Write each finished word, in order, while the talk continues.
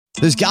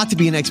There's got to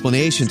be an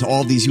explanation to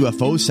all of these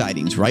UFO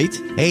sightings, right?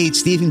 Hey,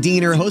 it's Stephen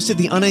Diener, host of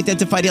the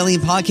Unidentified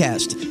Alien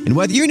Podcast. And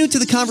whether you're new to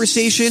the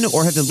conversation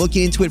or have been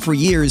looking into it for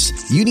years,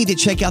 you need to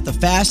check out the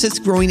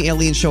fastest growing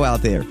alien show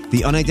out there,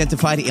 the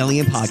Unidentified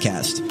Alien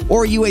Podcast,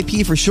 or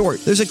UAP for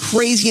short. There's a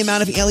crazy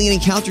amount of alien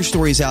encounter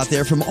stories out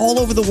there from all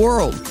over the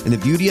world. And the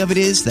beauty of it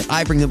is that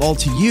I bring them all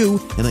to you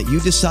and let you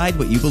decide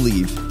what you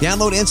believe.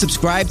 Download and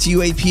subscribe to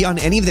UAP on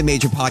any of the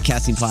major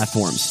podcasting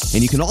platforms.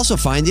 And you can also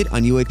find it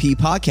on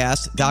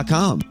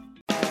UAPpodcast.com.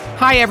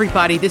 Hi,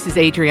 everybody. This is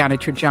Adriana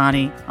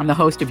Trajani. I'm the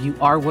host of You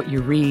Are What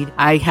You Read.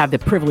 I have the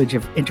privilege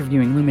of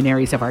interviewing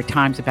luminaries of our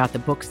times about the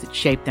books that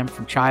shaped them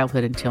from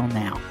childhood until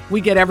now.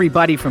 We get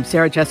everybody from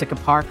Sarah Jessica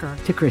Parker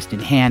to Kristen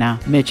Hanna,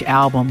 Mitch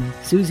Albom,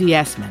 Susie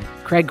Essman,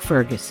 Craig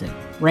Ferguson,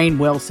 Rainn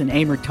Wilson,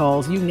 Amor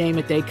Tolls, you name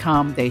it, they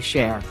come, they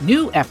share.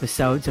 New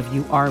episodes of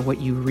You Are What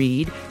You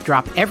Read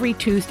drop every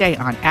Tuesday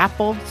on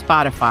Apple,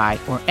 Spotify,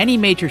 or any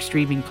major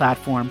streaming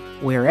platform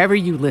wherever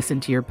you listen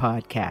to your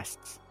podcasts.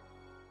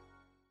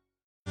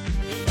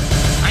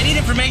 I need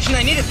information.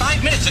 I need it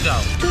 5 minutes ago.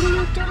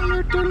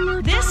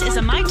 This is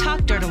a My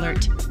Talk Dirt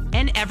Alert,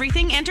 an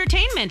everything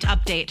entertainment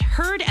update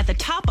heard at the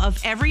top of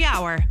every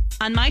hour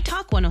on My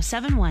Talk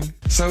 107.1.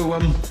 So,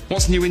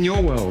 what's new in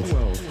your world?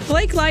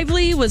 Blake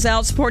Lively was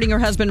out supporting her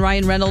husband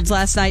Ryan Reynolds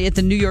last night at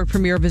the New York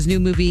premiere of his new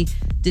movie,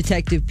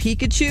 Detective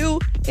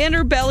Pikachu, and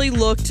her belly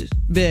looked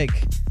big.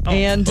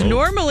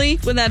 Normally,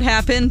 when that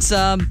happens,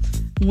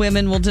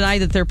 women will deny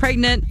that they're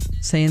pregnant,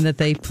 saying that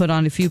they put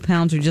on a few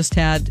pounds or just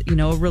had,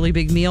 a really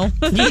big meal.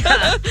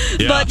 Yeah.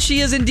 But she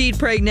is indeed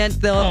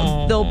pregnant.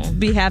 They'll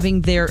be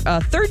having their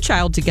third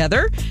child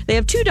together. They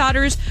have 2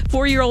 daughters,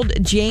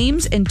 4-year-old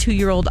James and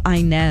 2-year-old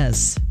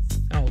Inez.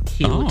 Oh,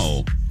 cute.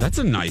 Oh, that's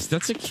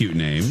a cute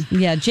name.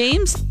 Yeah,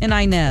 James and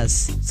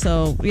Inez.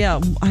 So, yeah,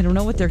 I don't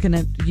know what they're going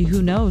to,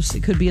 who knows?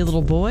 It could be a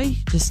little boy.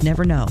 Just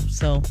never know.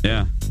 So,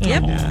 yeah.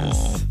 Yep.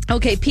 Yes.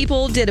 Okay,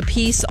 People did a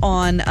piece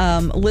on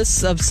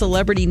lists of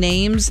celebrity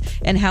names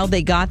and how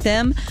they got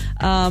them.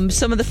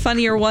 Some of the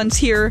funnier ones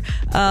here.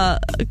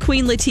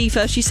 Queen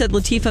Latifah, she said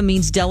Latifah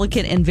means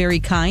delicate and very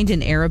kind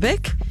in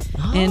Arabic.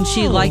 Oh. And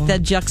she liked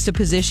that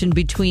juxtaposition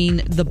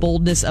between the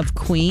boldness of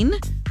queen.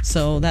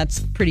 So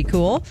that's pretty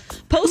cool.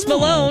 Post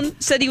Malone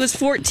said he was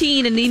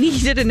 14 and he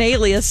needed an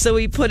alias, so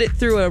he put it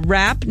through a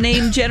rap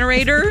name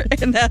generator,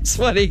 and that's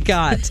what he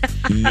got.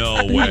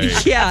 No way.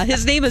 Yeah,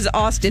 his name is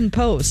Austin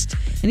Post,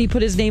 and he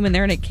put his name in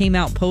there, and it came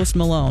out Post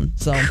Malone.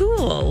 So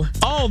cool.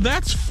 Oh,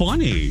 that's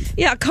funny.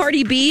 Yeah,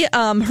 Cardi B,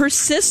 her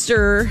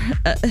sister's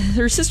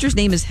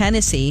name is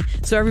Hennessy,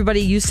 so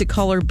everybody used to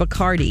call her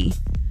Bacardi.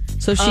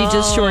 So she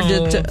just shortened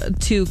it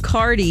to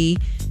Cardi.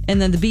 And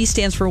then the B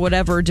stands for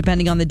whatever,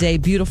 depending on the day,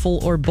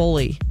 beautiful or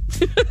bully.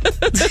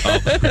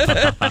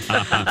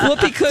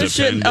 Whoopi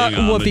Cushion,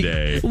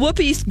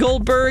 Whoopi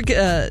Goldberg,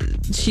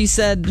 she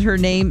said her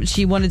name,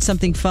 she wanted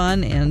something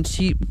fun, and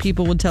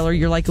people would tell her,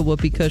 you're like a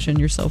Whoopi Cushion,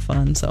 you're so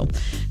fun. So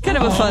kind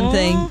of a fun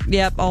thing.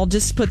 Yep, I'll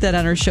just put that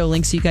on our show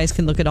link so you guys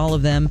can look at all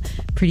of them.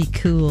 Pretty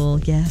cool,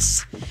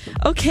 yes.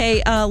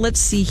 Okay, let's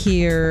see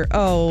here.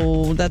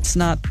 Oh, that's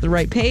not the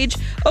right page.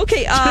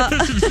 Okay,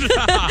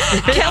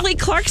 Kelly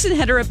Clarkson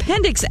had her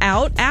appendix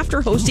out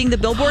after hosting the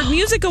Billboard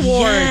Music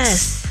Awards.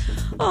 Yes.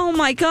 Oh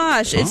my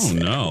gosh. Oh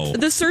no.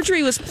 The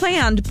surgery was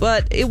planned,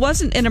 but it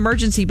wasn't an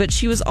emergency, but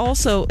she was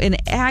also in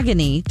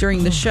agony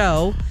during the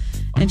show,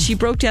 and she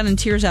broke down in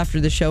tears after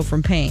the show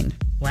from pain.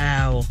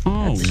 Wow.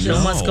 Oh, the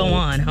show must go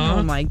on, huh?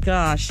 Oh my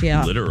gosh,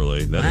 yeah.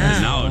 Literally.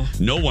 Now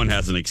no one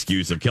has an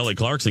excuse if Kelly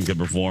Clarkson could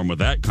perform with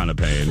that kind of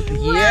pain.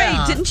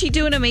 Right. Didn't she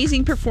do an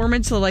amazing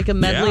performance, like a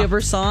medley of her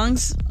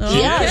songs?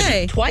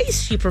 Yeah,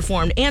 twice she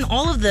performed, and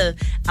all of the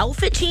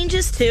outfit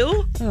changes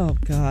too. Oh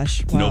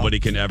gosh. Wow. Nobody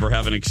can ever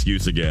have an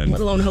excuse again. Let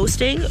alone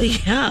hosting.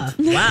 Yeah.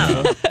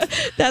 Wow.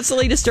 That's the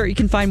latest story. You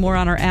can find more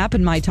on our app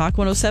and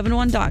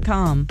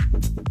mytalk1071.com.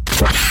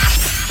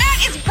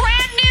 That is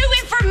brand new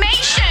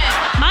information.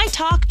 My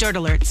Talk Dirt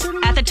Alerts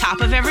at the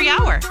top of every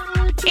hour.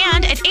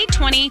 And at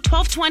 8:20,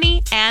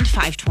 12:20, and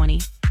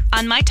 5:20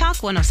 on My Talk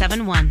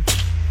 107.1.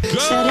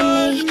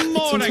 Good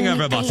morning,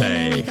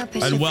 everybody,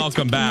 and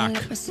welcome back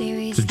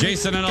to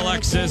Jason and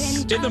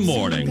Alexis in the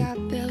morning.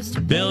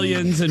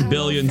 Billions and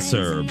billions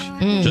served,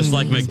 just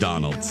like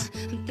McDonald's.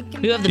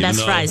 We have the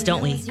best fries,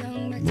 don't we?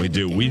 We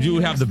do. We do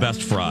have the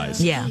best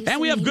fries. Yeah.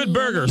 And we have good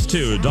burgers,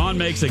 too. Dawn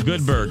makes a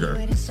good burger.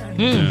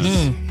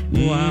 Mm-hmm.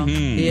 Yes. Wow.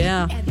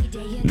 Yeah.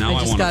 Now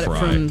I want a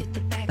fry.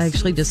 I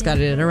actually just got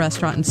it at a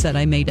restaurant and said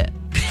I made it.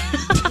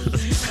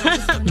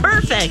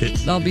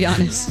 Perfect. I'll be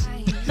honest.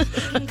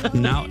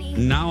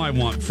 Now I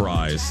want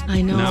fries.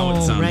 I know, now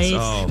it sounds, right?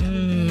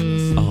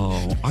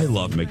 Oh, I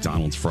love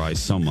McDonald's fries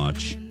so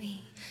much.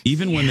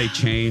 Even when they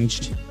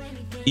changed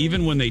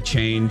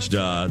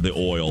the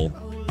oil,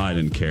 I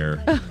didn't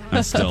care. I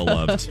still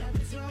loved.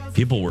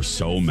 People were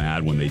so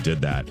mad when they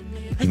did that.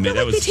 I feel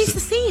like they taste the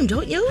same,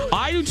 don't you?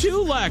 I do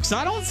too, Lex.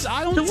 I don't.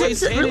 The ones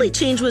that really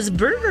changed was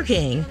Burger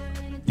King.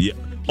 Yeah.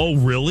 Oh,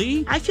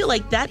 really? I feel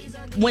like that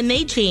when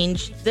they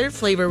changed, their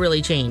flavor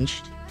really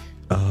changed.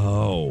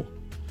 Oh,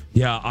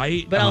 yeah.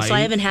 But also,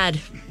 I haven't had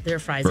their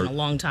fries in a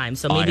long time.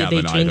 So maybe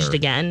they changed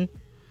again.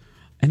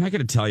 And I got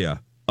to tell you,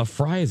 a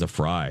fry is a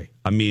fry.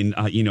 I mean,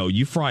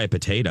 you fry a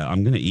potato,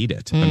 I'm going to eat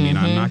it. I mean,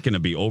 I'm not going to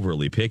be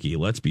overly picky.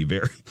 Let's be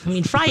very...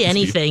 fry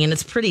anything and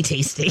it's pretty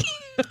tasty.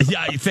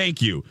 Yeah,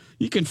 thank you.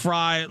 You can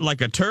fry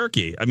like a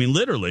turkey. I mean,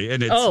 literally.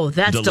 And it's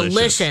that's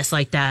delicious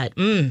like that.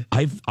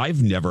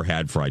 I've never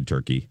had fried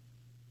turkey.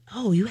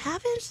 Oh, you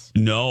haven't?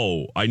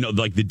 No, I know,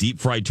 like the deep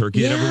fried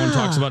turkey that everyone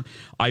talks about.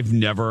 I've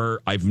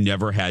never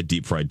had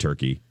deep fried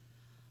turkey.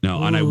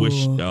 No, and I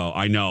wish. Oh,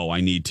 I know,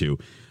 I need to,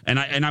 and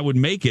I would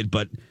make it,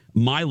 but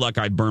my luck,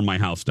 I'd burn my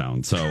house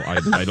down. So I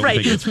don't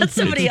think it's. Let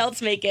somebody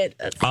else make it.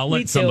 I'll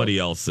let somebody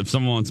else. If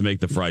someone wants to make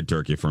the fried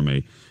turkey for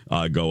me,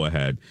 go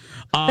ahead.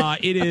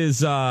 It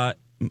is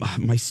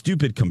my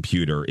stupid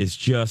computer is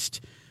just.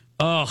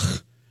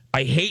 Ugh,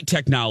 I hate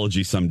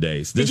technology some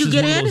days. Did you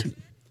get in?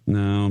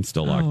 No, I'm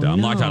still locked out.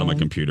 I'm locked out on my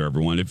computer,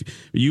 everyone. If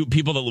you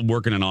people that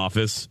work in an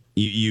office,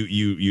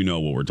 you know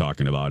what we're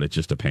talking about. It's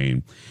just a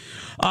pain.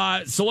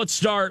 So let's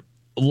start.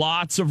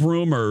 Lots of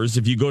rumors.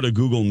 If you go to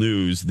Google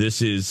News,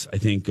 this is, I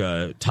think,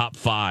 top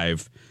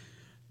 5.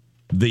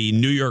 The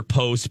New York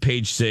Post,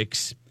 page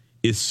 6,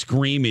 is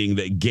screaming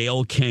that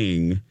Gayle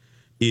King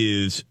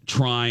is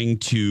trying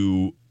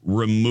to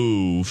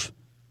remove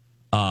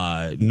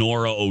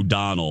Norah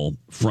O'Donnell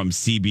from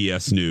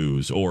CBS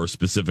News, or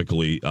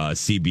specifically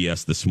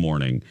CBS This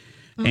Morning.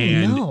 Oh,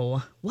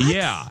 no. What?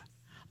 Yeah,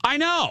 I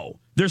know.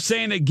 They're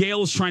saying that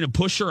Gayle is trying to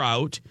push her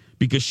out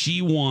because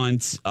she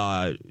wants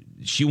Gayle,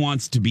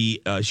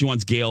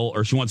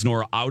 or she wants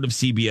Norah out of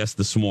CBS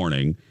This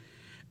Morning.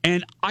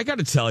 And I got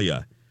to tell you,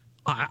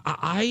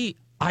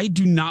 I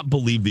do not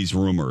believe these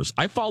rumors.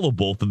 I follow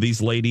both of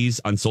these ladies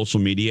on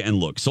social media, and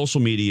look, social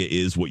media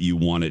is what you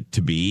want it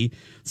to be.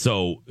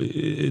 So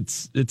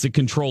it's a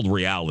controlled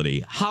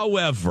reality.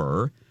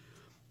 However,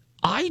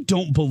 I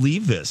don't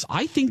believe this.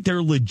 I think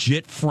they're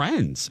legit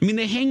friends. I mean,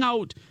 they hang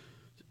out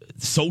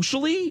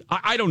socially.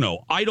 I don't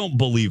know. I don't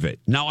believe it.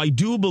 Now, I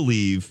do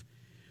believe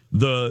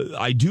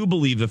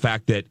the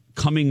fact that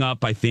coming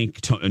up, I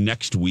think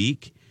next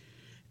week,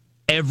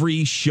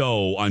 every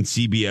show on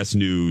CBS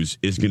News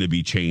is going to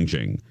be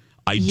changing.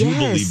 I do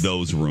believe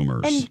those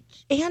rumors.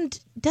 And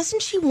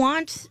doesn't she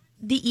want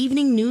the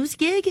evening news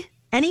gig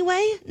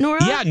anyway,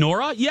 Norah? Yeah,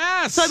 Norah,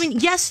 yes. So, I mean,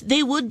 yes,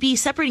 they would be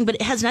separating, but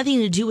it has nothing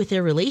to do with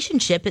their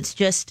relationship. It's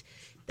just,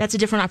 that's a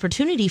different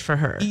opportunity for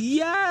her.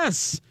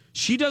 Yes.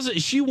 She doesn't,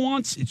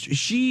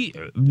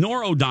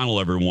 Norah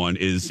O'Donnell, everyone,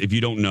 is, if you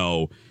don't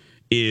know,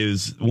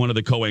 is one of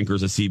the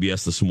co-anchors of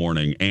CBS This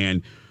Morning.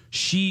 And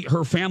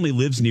her family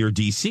lives near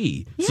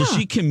D.C. Yeah. So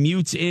she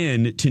commutes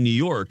in to New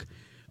York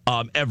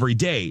every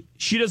day.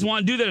 She doesn't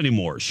want to do that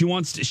anymore. She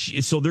wants to.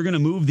 So they're going to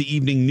move the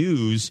evening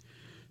news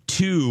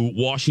to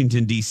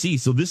Washington, D.C.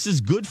 So this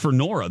is good for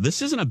Norah.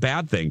 This isn't a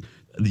bad thing.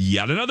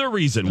 Yet another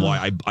reason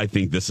why I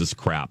think this is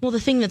crap. Well, the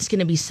thing that's going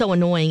to be so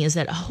annoying is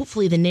that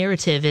hopefully the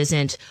narrative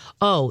isn't,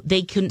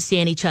 they couldn't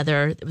stand each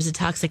other. It was a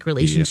toxic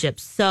relationship.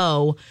 Yeah.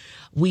 So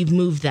we've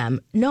moved them.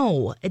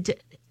 No.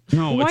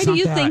 No, why do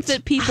you think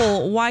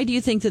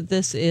that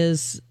this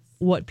is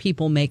what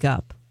people make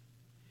up?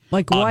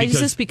 Like, why does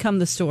this become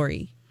the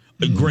story?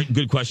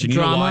 Good question. You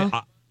Drama?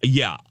 know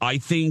why? I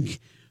think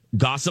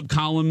gossip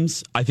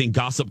columnists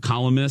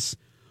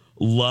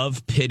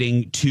love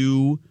pitting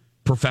two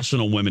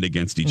professional women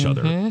against each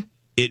other.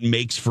 It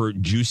makes for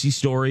juicy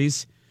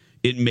stories.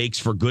 It makes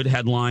for good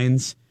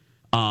headlines.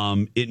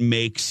 It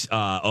makes,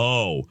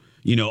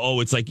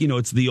 it's like,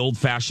 it's the old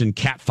fashioned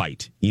cat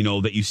fight,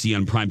 that you see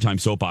on primetime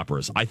soap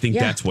operas. I think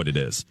that's what it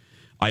is.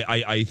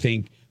 I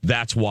think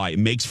that's why it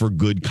makes for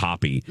good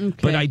copy. Okay.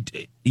 But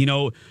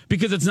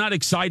because it's not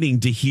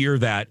exciting to hear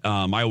that.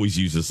 I always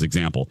use this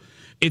example.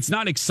 It's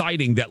not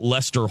exciting that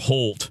Lester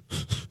Holt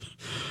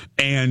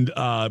and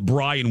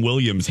Brian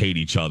Williams hate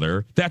each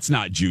other. That's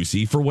not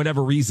juicy. For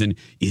whatever reason,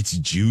 it's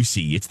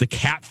juicy. It's the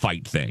cat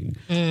fight thing.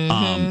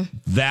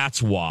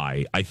 That's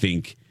why I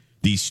think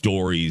these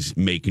stories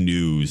make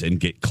news and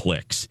get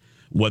clicks,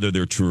 whether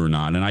they're true or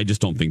not. And I just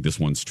don't think this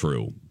one's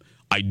true.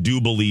 I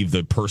do believe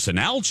the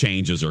personnel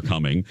changes are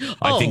coming.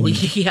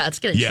 It's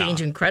going to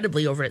change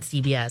incredibly over at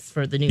CBS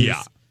for the news.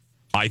 Yeah.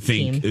 I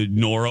think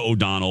Norah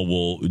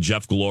O'Donnell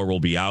Jeff Glor will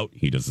be out.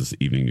 He does this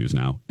evening news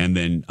now. And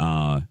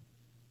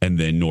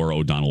then Norah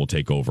O'Donnell will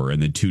take over,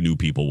 and then two new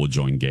people will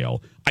join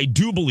Gayle. I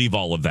do believe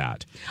all of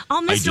that.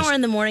 I'll miss Norah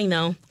in the morning,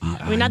 though.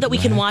 Not that we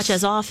can watch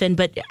as often,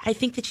 but I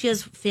think that she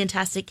has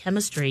fantastic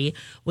chemistry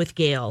with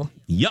Gayle.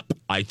 Yep.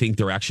 I think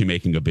they're actually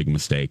making a big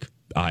mistake.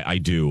 I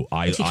do.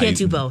 She can't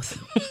do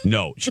both.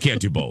 No, she can't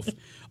do both.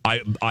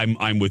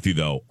 I'm with you,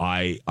 though.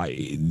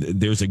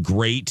 There's a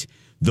great,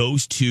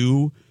 those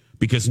two,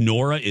 because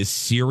Norah is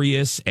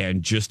serious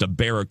and just a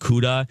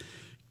barracuda.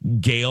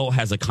 Gayle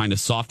has a kind of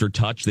softer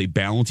touch. They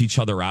balance each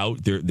other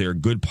out. They're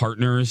good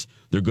partners.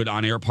 They're good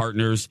on-air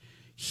partners.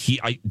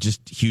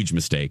 Just huge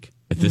mistake.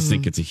 I just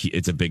think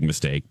it's a big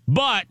mistake.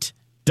 But ...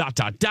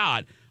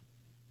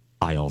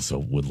 I also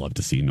would love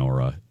to see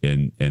Norah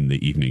in the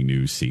evening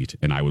news seat,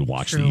 and I would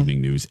watch the evening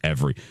news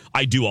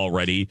I do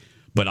already,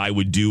 but I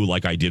would do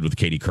like I did with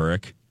Katie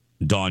Couric.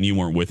 Dawn, you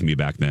weren't with me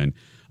back then.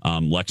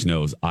 Lex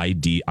knows I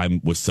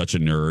was such a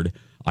nerd.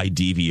 I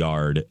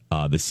DVR'd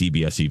the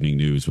CBS Evening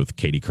News with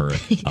Katie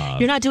Couric.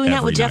 You're not doing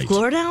that with Jeff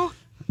Glor now?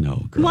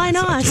 No, girl. Why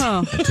not?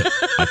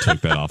 I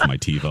took that off my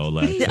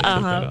TiVo. I took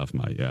that off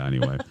my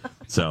anyway.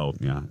 So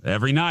yeah,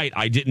 every night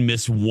I didn't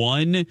miss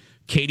one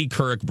Katie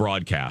Couric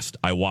broadcast.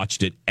 I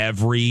watched it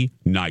every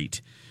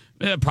night.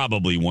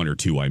 Probably one or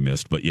two I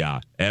missed, but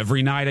yeah,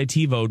 every night I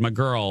TiVo'd my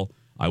girl.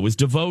 I was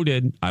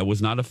devoted. I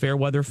was not a fair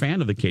weather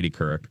fan of the Katie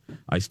Couric.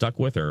 I stuck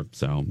with her.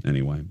 So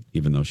anyway,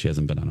 even though she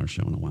hasn't been on our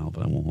show in a while,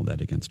 but I won't hold that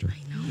against her.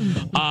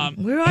 I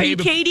know. Where are you,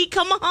 Katie?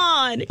 Come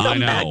on. Come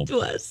back to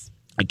us.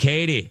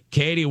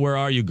 Katie, where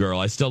are you, girl?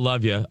 I still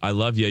love you. I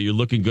love you. You're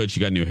looking good. She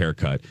got a new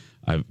haircut.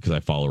 Because I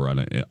follow her on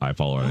it. I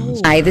follow her on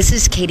Instagram. Hi, this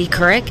is Katie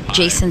Couric,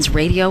 Jason's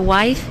radio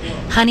wife.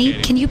 Honey,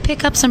 can you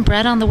pick up some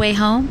bread on the way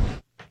home?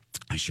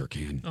 I sure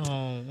can.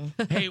 Oh.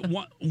 Hey,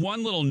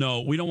 one little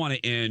note. We don't want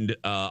to end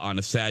on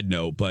a sad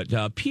note,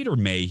 but Peter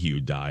Mayhew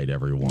died,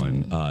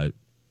 everyone.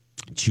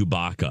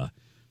 Chewbacca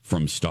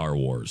from Star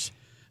Wars.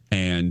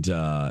 And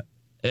I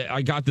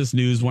got this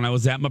news when I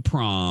was at my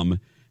prom,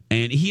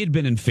 and he had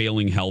been in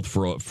failing health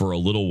for a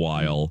little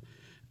while.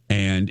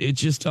 And it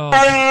just... Hi,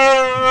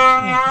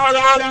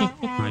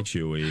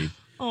 Chewie.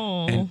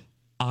 Oh. And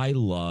I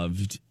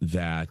loved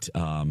that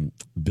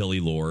Billie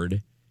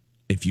Lourd,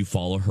 if you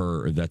follow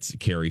her, that's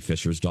Carrie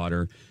Fisher's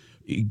daughter.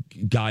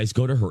 Guys,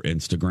 go to her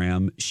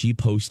Instagram. She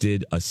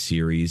posted a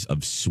series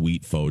of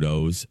sweet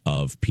photos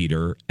of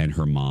Peter and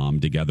her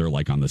mom together,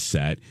 like on the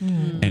set,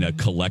 and a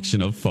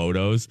collection of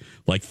photos,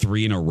 like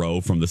 3 in a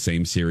row from the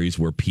same series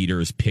where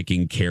Peter's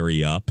picking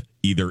Carrie up,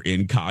 either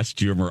in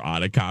costume or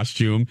out of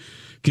costume.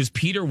 Because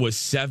Peter was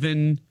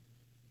 7'6",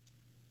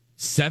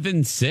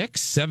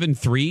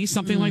 7'3",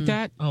 something like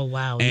that. Oh,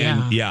 wow.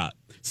 And yeah.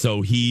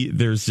 So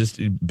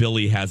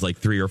Billy has like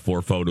 3 or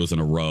 4 photos in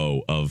a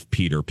row of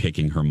Peter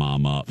picking her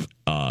mom up.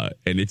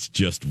 And it's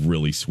just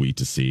really sweet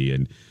to see.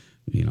 And,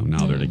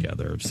 now they're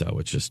together. So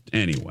it's just,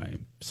 anyway.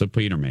 So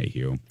Peter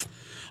Mayhew.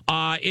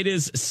 It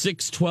is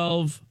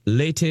 6:12,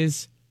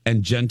 ladies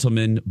and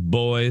gentlemen,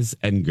 boys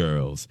and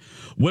girls.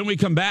 When we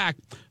come back,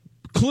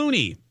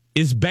 Clooney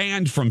is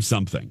banned from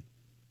something.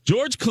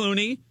 George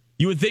Clooney,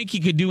 you would think he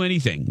could do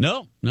anything.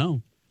 No.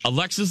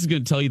 Alexis is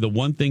going to tell you the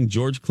one thing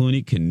George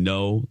Clooney can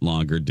no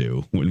longer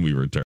do when we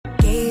return.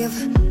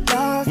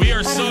 We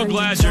are so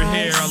glad you're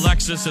here.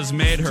 Alexis has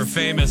made her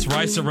famous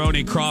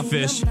rice-a-roni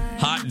crawfish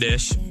hot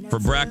dish for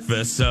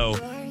breakfast. So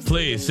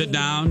please sit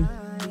down.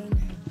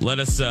 Let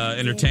us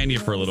entertain you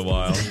for a little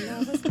while.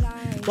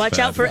 Watch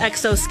out for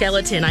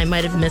exoskeleton. I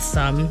might have missed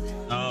some.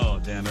 Oh,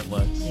 damn it,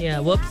 Lex. Yeah,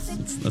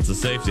 whoops. That's a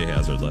safety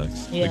hazard,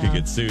 Lex. Yeah. We could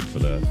get sued for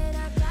that.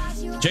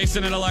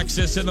 Jason and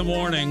Alexis in the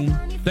morning.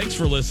 Thanks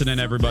for listening,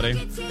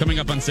 everybody. Coming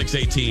up on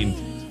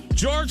 618.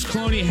 George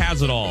Clooney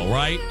has it all,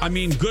 right? I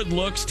mean, good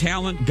looks,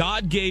 talent.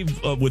 God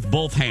gave with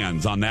both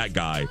hands on that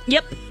guy.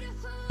 Yep.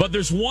 But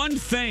there's one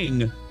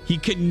thing he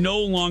can no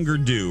longer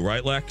do,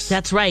 right, Lex?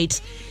 That's right.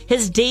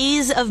 His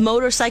days of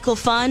motorcycle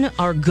fun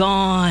are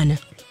gone.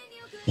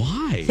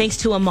 Why? Thanks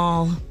to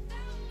Amal.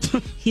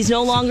 He's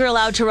no longer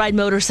allowed to ride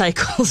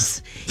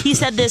motorcycles. He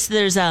said this.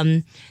 There was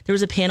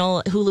a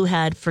panel Hulu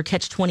had for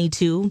Catch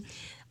 22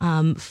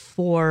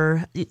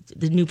 for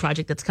the new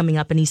project that's coming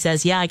up, and he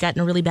says, "Yeah, I got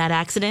in a really bad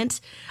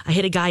accident. I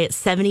hit a guy at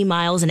 70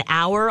 miles an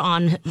hour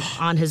on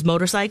his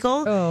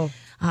motorcycle. Oh,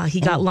 he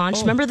got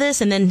launched. Remember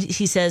this?" And then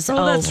he says,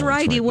 "Oh, that's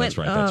right. He went.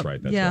 That's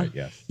right.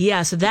 Yes.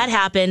 Yeah. So that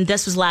happened.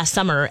 This was last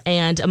summer,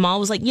 and Amal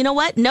was like, "You know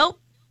what? Nope,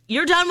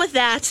 you're done with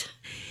that."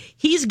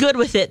 He's good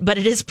with it, but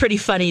it is pretty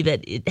funny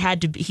that it had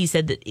to be. He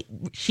said that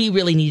she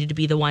really needed to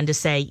be the one to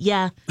say,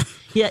 yeah,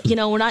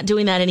 we're not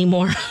doing that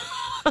anymore.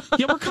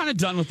 Yeah, we're kind of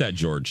done with that,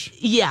 George.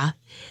 Yeah,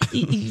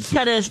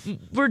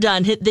 we're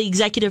done. The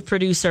executive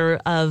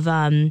producer of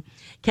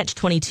Catch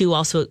 22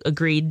 also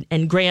agreed,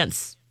 and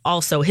Grant's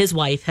also, his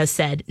wife, has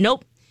said,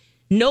 nope,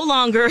 no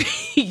longer.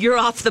 You're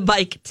off the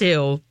bike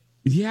too.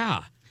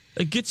 Yeah,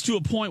 it gets to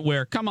a point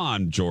where, come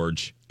on,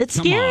 George, it's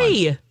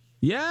scary. On.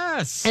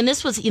 Yes. And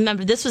this was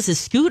his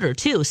scooter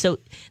too. So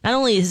not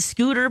only his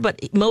scooter, but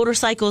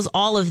motorcycles,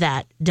 all of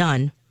that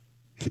done.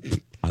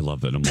 I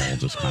love that Amal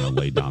just kind of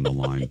laid down the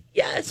line.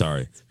 Yes.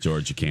 Sorry,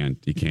 George, you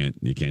can't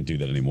do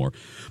that anymore.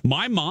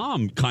 My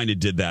mom kind of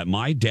did that.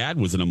 My dad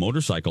was in a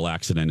motorcycle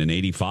accident in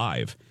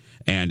 '85.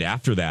 And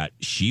after that,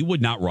 she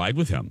would not ride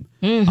with him.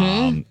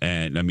 Mm-hmm.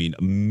 And I mean,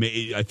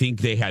 I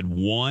think they had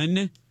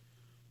one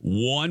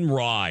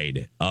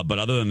ride. But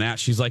other than that,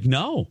 she's like,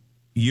 no.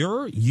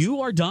 You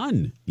are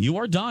done. You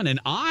are done, and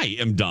I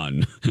am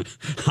done.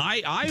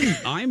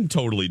 I'm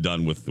totally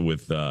done with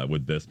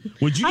this.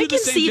 Would you? Do I the can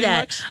same see thing, that.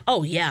 Lex?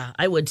 Oh yeah,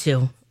 I would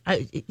too.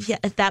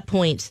 At that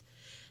point,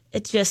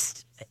 it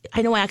just.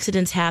 I know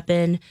accidents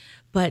happen,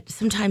 but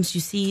sometimes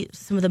you see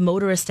some of the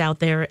motorists out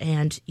there,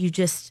 and you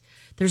just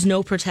there's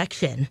no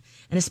protection,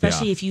 and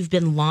especially if you've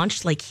been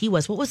launched like he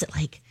was. What was it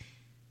like?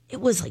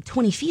 It was like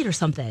 20 feet or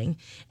something,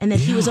 and then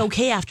he was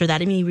okay after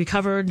that. I mean, he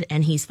recovered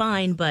and he's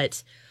fine,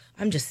 but.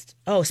 I'm just,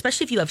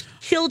 especially if you have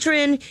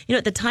children.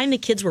 At the time the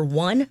kids were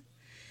 1,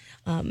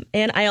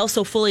 And I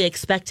also fully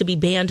expect to be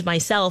banned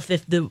myself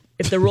if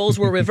the roles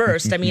were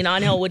reversed. I mean,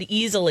 Angel would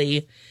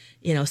easily,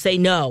 say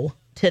no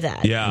to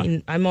that. Yeah. I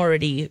mean, I'm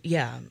already,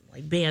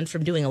 like banned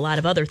from doing a lot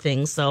of other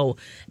things. So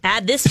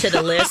add this to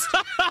the list.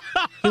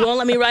 He won't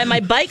let me ride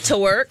my bike to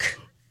work.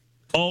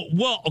 Oh,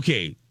 well,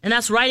 okay. And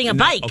that's riding a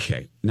bike.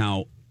 Okay.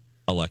 Now,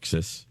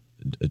 Alexis,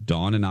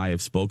 Dawn and I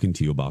have spoken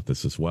to you about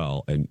this as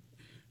well. And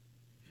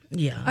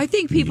yeah, I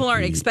think people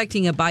aren't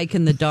expecting a bike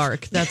in the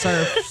dark. That's our,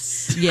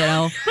 But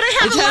I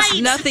have it has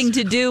lights. nothing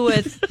to do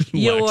with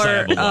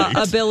your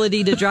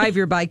ability to drive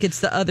your bike.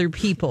 It's the other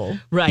people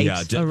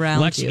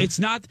around Lex, you. It's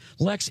not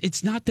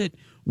that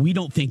we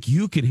don't think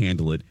you can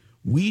handle it.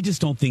 We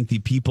just don't think the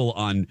people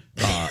on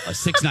a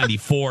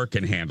 694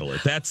 can handle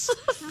it. That's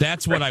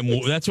what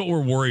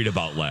we're worried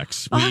about,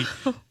 Lex.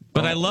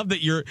 But I love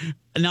that you're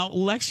now,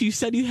 Lex. You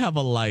said you have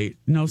a light.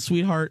 No,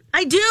 sweetheart.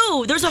 I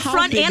do. There's a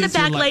front and a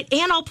back light,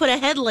 and I'll put a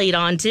headlight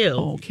on too.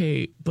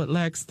 Okay, but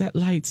Lex, that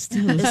light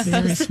still is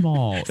very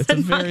small. It's a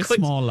very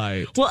small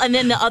light. Well, and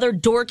then the other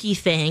dorky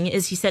thing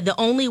is he said the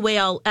only way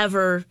I'll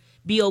ever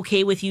be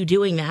okay with you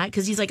doing that,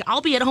 because he's like, I'll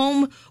be at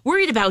home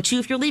worried about you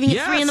if you're leaving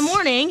at 3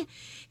 a.m.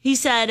 He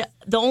said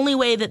the only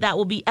way that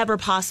will be ever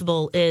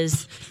possible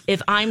is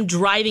if I'm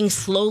driving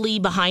slowly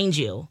behind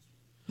you.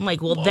 I'm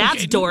like, well,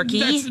 that's dorky.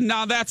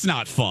 That's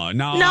not fun.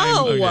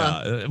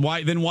 No.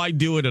 Why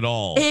do it at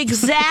all?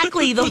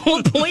 Exactly. The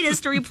whole point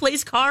is to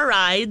replace car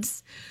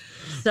rides.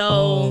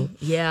 So,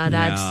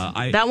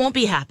 that won't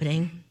be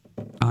happening.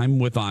 I'm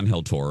with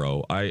Angel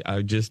Toro.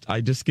 I just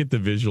get the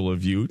visual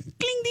of you. Ding,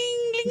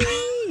 ding, ding, ding.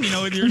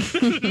 With your...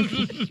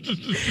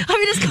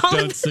 I just call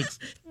it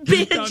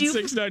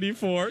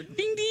 694. Ding,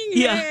 ding.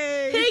 Yeah.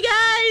 Yay. Hey,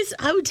 guys.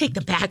 I would take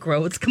the back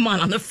roads. Come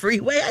on the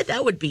freeway.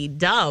 That would be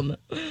dumb.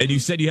 And you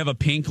said you have a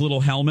pink little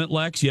helmet,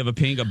 Lex? You have a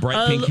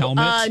bright pink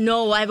helmet?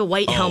 No, I have a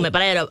white helmet,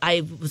 but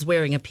I was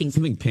wearing a pink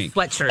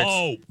sweatshirt.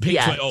 Oh, pink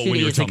sweatshirt. Oh, when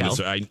you were telling me this,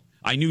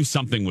 I knew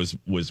something was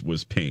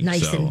pink.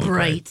 Nice and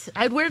bright.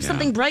 Okay. I'd wear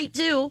something bright,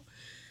 too.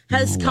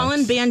 Has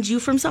Colin banned you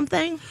from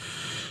something?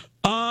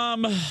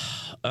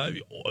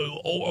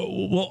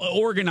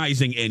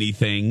 Organizing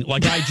anything.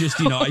 Like I just,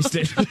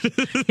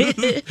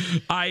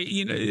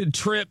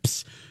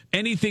 trips,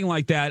 anything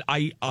like that.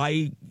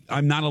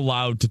 I'm not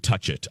allowed to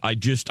touch it. I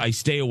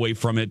stay away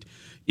from it.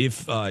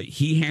 If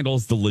he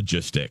handles the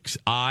logistics,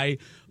 the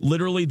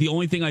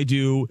only thing I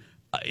do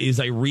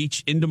is I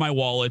reach into my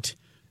wallet,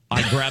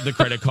 I grab the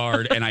credit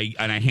card and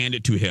I hand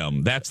it to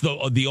him. That's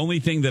the only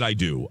thing that I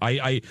do.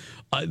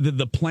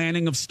 The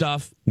planning of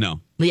stuff. No.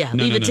 Yeah.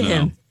 Leave it to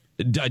him.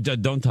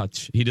 Don't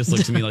touch. He just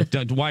looks at me like,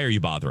 why are you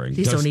bothering?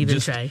 Please don't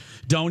even try.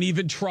 Don't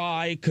even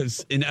try,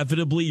 because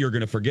inevitably you're going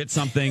to forget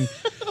something.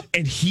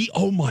 And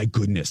oh my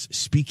goodness.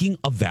 Speaking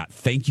of that,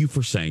 thank you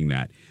for saying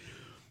that.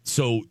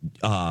 So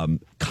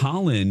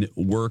Colin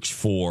works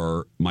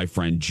for my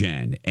friend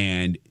Jen,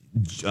 and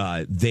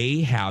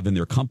they have in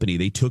their company,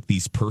 they took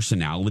these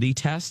personality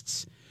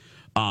tests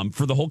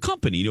for the whole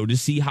company, to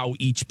see how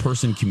each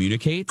person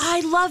communicates.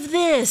 I love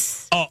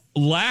this.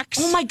 Lex?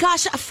 Oh my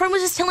gosh, a friend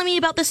was just telling me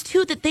about this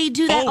too, that they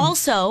do that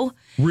also.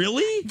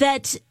 Really?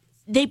 That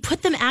they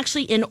put them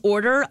actually in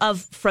order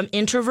from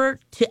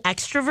introvert to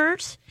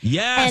extrovert.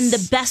 Yes. And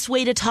the best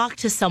way to talk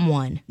to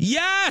someone.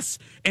 Yes.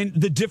 And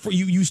the different,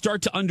 you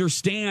start to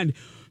understand.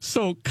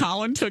 So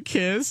Colin took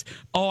his.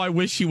 Oh, I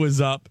wish he was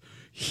up.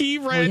 He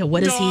read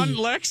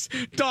Lex.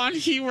 Dawn,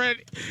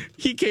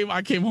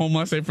 I came home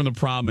last night from the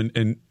prom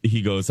and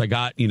he goes, I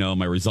got,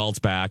 my results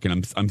back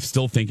and I'm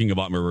still thinking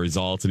about my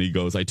results. And he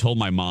goes, I told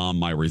my mom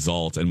my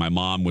results and my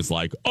mom was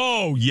like,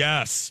 oh,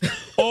 yes.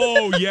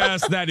 Oh,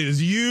 yes. That is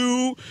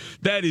you.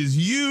 That is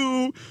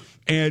you.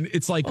 And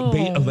it's like,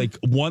 like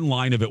one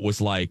line of it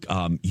was like,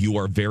 you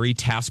are very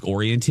task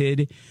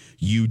oriented.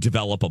 You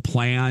develop a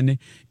plan.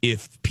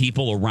 If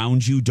people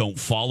around you don't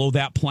follow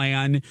that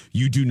plan,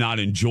 you do not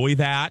enjoy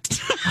that.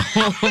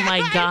 Oh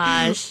my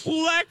gosh.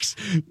 Lex,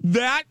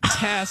 that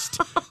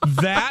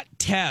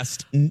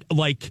test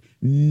like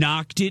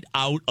knocked it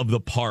out of the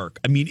park.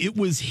 I mean, it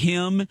was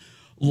him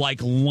like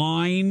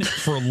line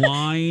for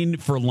line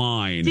for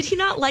line. Did he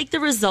not like the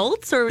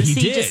results, or was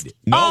he did. Just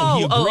No,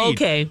 he agreed.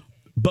 Okay.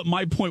 But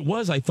my point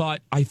was, I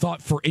thought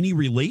for any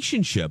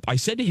relationship, I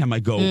said to him,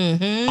 I go,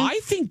 I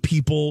think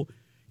people,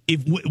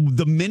 if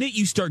the minute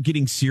you start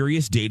getting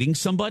serious dating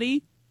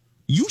somebody,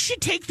 you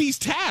should take these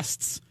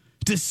tests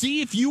to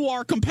see if you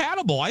are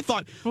compatible. I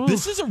thought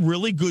this is a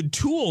really good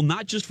tool,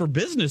 not just for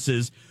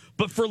businesses,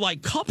 but for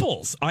like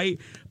couples. I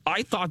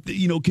thought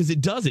that,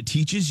 because it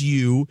teaches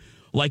you,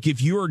 like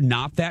if you're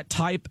not that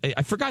type,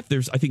 I forgot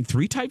there's, I think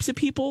 3 types of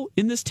people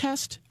in this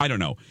test. I don't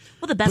know.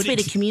 Well, the best way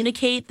to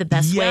communicate, the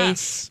best way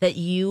that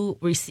you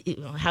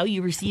receive, how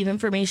you receive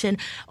information.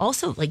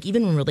 Also, like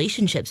even in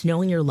relationships,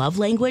 knowing your love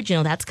language,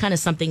 that's kind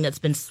of something that's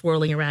been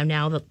swirling around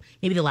now,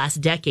 maybe the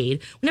last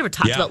decade. We never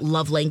talked about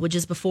love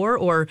languages before,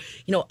 or,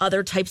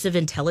 other types of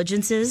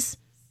intelligences.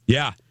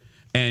 Yeah.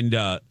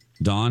 And,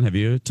 Dawn, have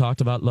you talked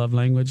about love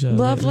language?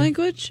 Love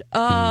language?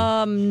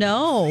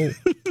 No,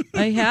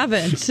 I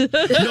haven't.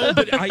 No,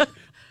 but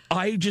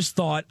I just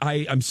thought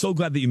I'm so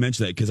glad that you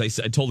mentioned that, because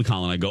I told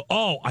Colin, I go,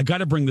 I got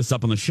to bring this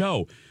up on the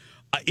show.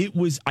 And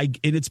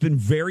it's been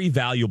very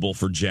valuable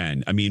for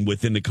Jen. I mean,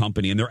 within the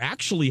company, and they're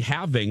actually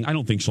having. I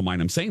don't think she'll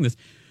mind I'm saying this.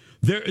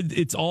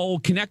 It's all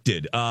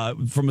connected.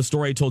 From a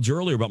story I told you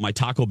earlier about my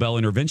Taco Bell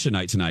intervention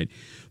night tonight.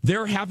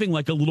 They're having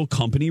like a little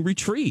company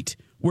retreat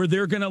where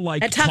they're gonna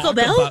like at Taco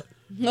Bell.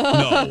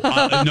 No,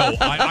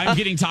 I'm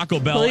getting Taco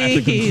Bell at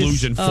the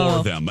conclusion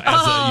for them.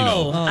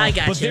 I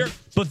got you.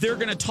 But they're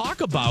gonna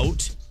talk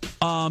about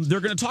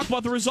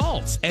the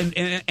results and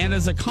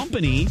as a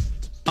company.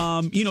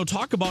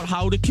 Talk about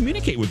how to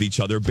communicate with each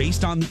other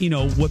based on,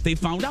 what they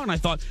found out. And I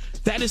thought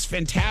that is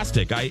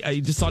fantastic.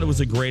 I just thought it was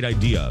a great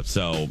idea.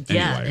 So anyway.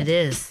 Yeah, it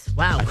is.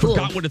 Wow, I cool.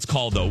 forgot what it's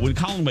called, though. When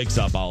Colin wakes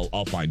up,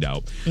 I'll find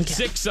out.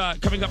 Okay.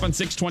 Coming up on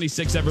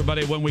 6:26,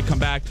 everybody, when we come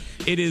back,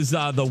 it is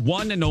the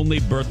one and only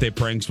birthday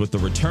pranks with the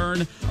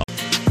return.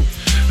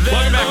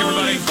 Welcome back,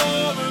 everybody.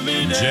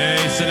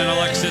 Jason and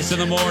Alexis in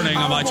the morning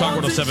on My Talk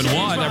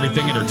 1071,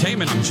 Everything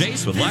Entertainment. I'm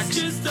Jace with Lex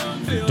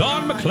and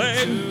Dawn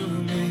McClain.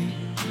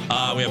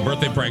 We have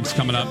birthday pranks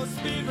coming up.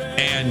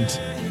 And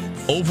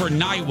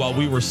overnight while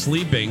we were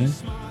sleeping,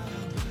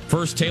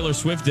 first Taylor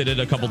Swift did it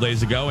a couple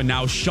days ago, and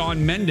now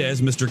Shawn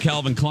Mendes, Mr.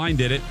 Calvin Klein,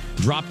 did it,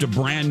 dropped a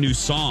brand new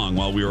song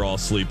while we were all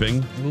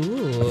sleeping.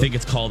 Ooh. I think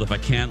it's called If I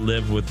Can't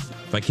Live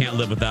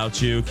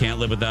Without You, Can't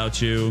Live Without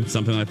You,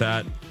 something like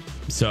that.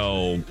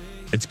 So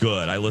it's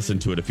good. I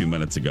listened to it a few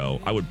minutes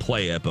ago. I would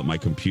play it, but my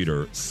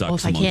computer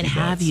sucks. If I Can't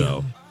Have You.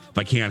 So If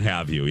I Can't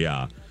Have You,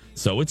 yeah.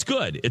 So it's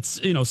good.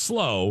 It's,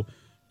 slow.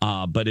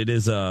 But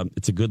it's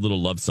a good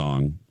little love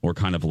song, or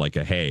kind of like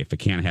a, hey, if I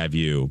can't have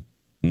you,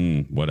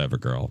 whatever,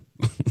 girl.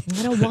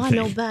 I don't want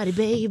nobody,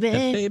 baby.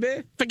 Baby,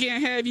 if I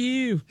can't have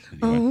you.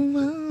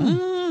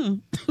 Anyway.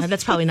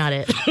 That's probably not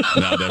it.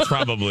 No, that's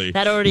probably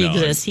that already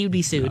exists. He would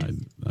be sued.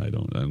 I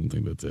don't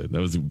think that's it.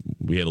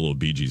 We had a little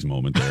Bee Gees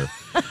moment there.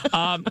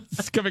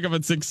 Coming up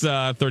at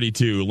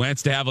 6:32,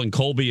 Lance DeHavilland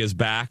Colby is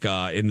back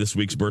in this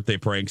week's birthday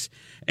pranks,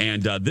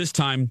 and this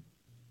time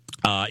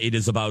it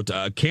is about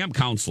camp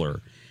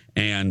counselor.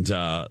 And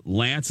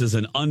Lance is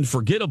an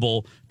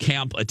unforgettable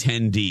camp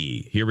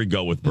attendee. Here we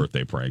go with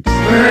birthday pranks.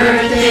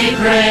 Birthday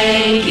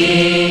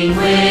pranking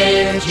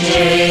with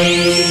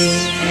Jay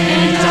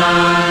and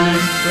Dawn,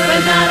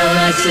 but not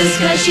Alexis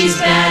because she's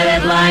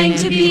bad at lying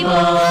to people.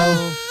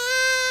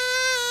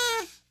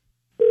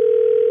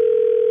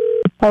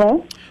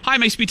 Hello? Hi,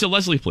 may I speak to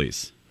Leslie,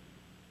 please?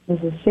 This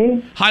is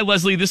she. Hi,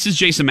 Leslie. This is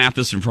Jason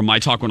Matheson from My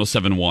Talk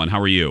 1071.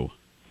 How are you?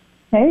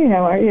 Hey,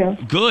 how are you?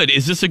 Good.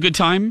 Is this a good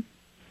time?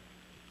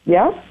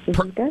 Yeah, this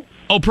is good.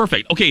 Oh,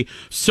 perfect. Okay,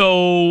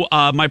 so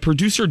my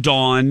producer,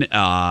 Dawn,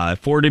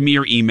 forwarded me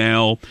your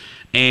email,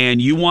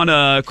 and you want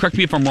to, correct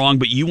me if I'm wrong,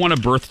 but you want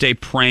to birthday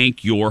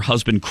prank your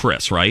husband,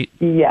 Chris, right?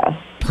 Yes.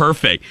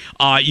 Perfect.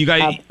 You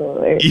guys,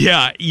 absolutely.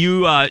 Yeah,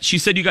 she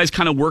said you guys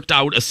kind of worked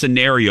out a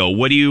scenario.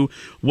 What are you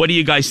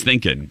guys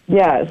thinking?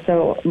 Yeah,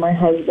 so my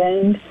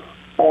husband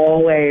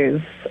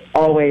always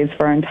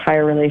for our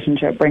entire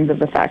relationship brings up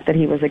the fact that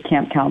he was a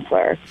camp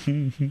counselor.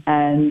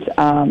 And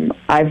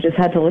I've just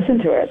had to listen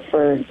to it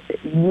for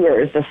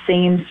years, the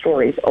same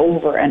stories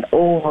over and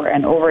over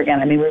and over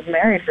again. I mean, we've been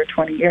married for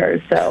 20 years,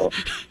 so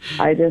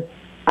I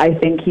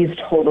think he's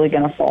totally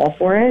going to fall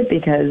for it,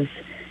 because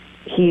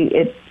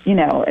it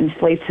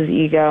inflates his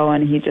ego,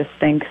 and he just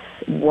thinks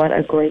what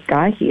a great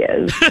guy he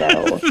is.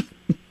 So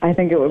I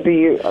think it would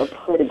be a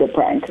pretty good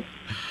prank.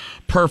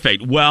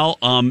 Perfect. Well,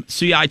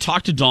 I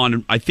talked to Dawn,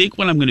 and I think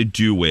what I'm going to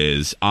do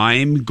is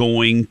I'm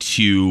going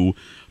to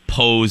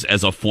pose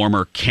as a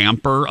former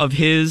camper of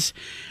his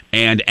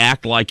and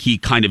act like he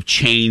kind of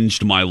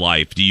changed my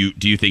life. Do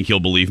you think he'll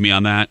believe me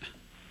on that?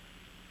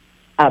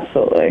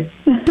 Absolutely.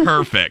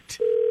 Perfect.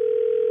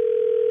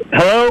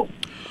 Hello?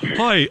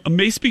 Hi,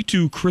 may I speak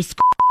to Chris,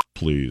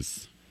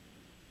 please?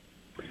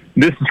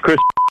 This is Chris.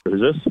 Who's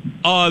this?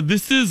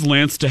 This is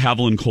Lance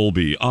DeHavilland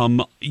Colby.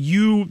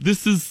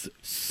 This is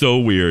so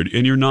weird,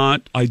 and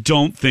I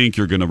don't think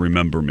you're going to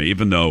remember me,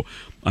 even though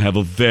I have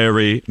a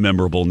very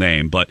memorable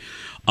name. But,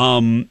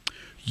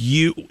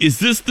 is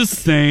this the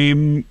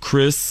same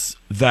Chris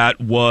that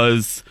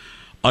was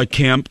a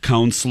camp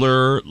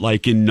counselor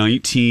like in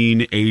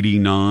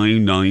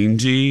 1989,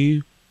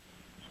 90?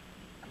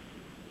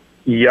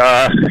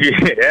 Yeah,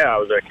 I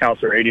was a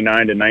counselor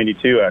 89 to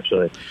 92,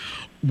 actually.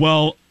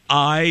 Well,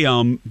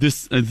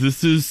 this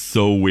is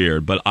so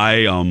weird, but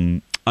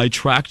I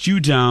tracked you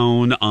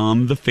down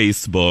on the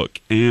Facebook,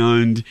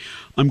 and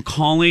I'm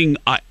calling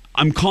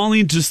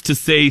just to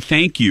say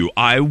thank you.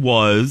 I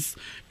was,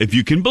 if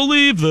you can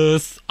believe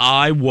this,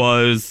 I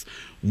was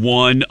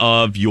one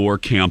of your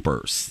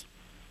campers.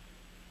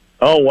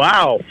 Oh,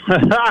 wow.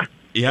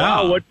 Yeah.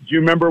 Wow, do you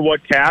remember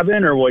what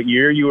cabin or what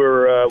year you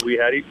were? We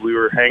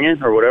were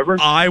hanging or whatever.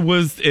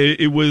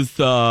 It was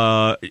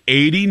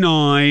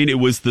 89. It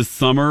was the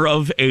summer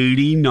of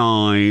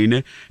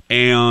 89,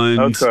 and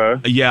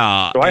okay.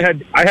 Yeah. So I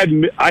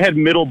had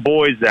middle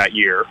boys that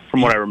year,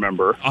 from what I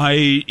remember.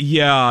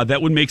 That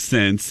would make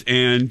sense,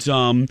 and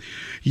and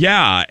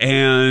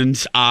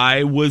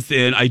I was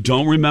in. I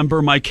don't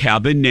remember my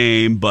cabin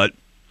name, but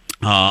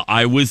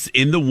I was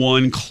in the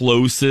one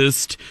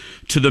closest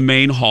to the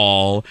main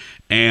hall,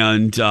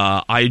 and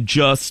I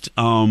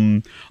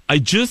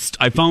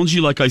found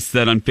you, like I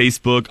said, on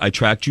Facebook. I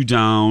tracked you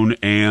down,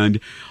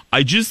 and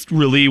I just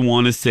really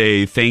want to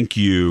say thank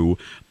you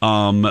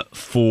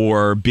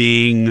for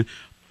being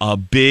a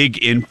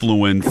big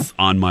influence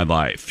on my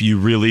life. You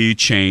really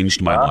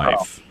changed my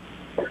life.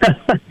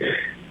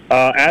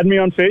 Add me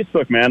on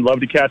Facebook, man. Love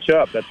to catch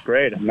up. That's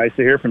great. Nice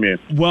to hear from you.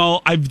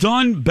 Well, I've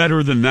done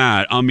better than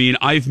that. I mean,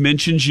 I've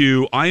mentioned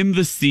you. I'm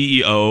the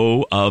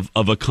CEO of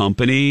a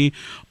company,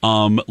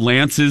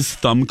 Lance's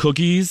Thumb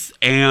Cookies,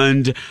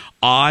 and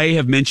I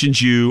have mentioned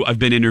you. I've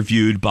been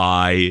interviewed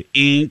by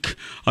Inc.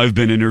 I've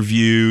been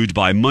interviewed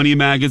by Money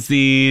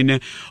Magazine.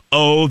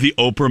 The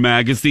Oprah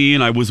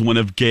Magazine. I was one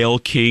of Gayle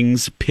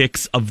King's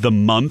picks of the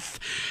month.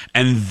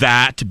 And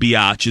that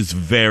biatch is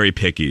very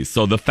picky.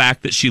 So the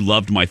fact that she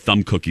loved my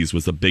thumb cookies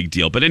was a big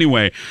deal. But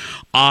anyway,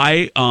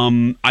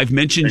 I've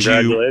mentioned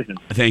you.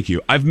 Thank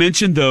you. I've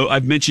mentioned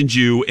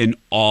you in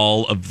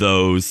all of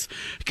those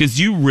because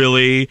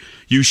you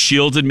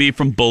shielded me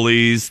from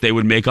bullies. They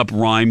would make up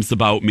rhymes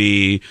about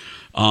me.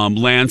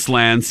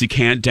 Lance, he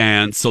can't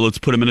dance, so let's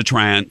put him in a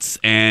trance.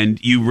 And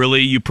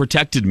you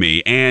protected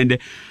me. And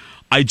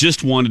I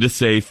just wanted to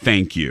say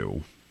thank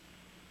you.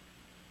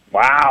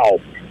 Wow.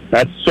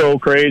 That's so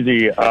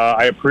crazy.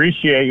 I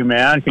appreciate you,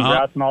 man.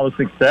 Congrats on all the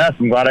success.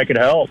 I'm glad I could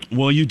help.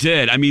 Well, you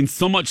did. I mean,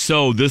 so much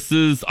so.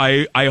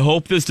 I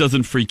hope this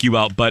doesn't freak you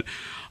out, but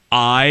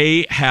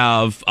I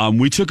have,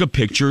 we took a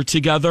picture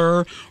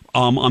together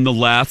on the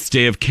last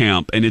day of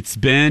camp, and it's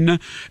been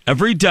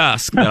every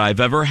desk that I've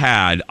ever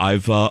had.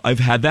 I've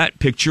had that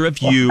picture of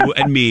you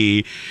and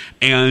me,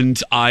 and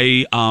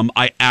I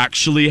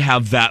actually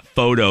have that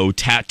photo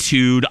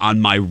tattooed on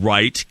my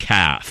right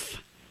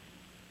calf.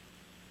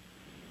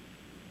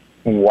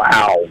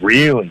 Wow,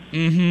 really?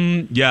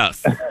 Mm-hmm.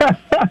 Yes,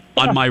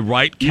 on my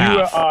right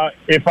calf.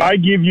 If I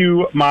give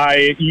you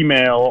my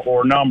email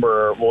or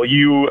number, will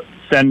you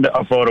send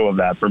a photo of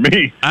that for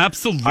me?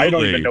 Absolutely. I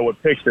don't even know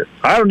what picture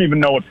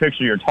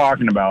you're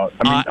talking about.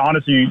 I mean,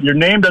 honestly, your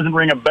name doesn't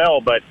ring a bell,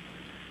 but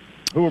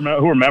who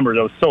remembers?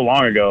 It was so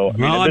long ago.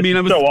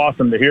 It's so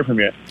awesome to hear from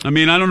you. I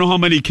mean, I don't know how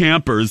many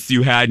campers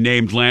you had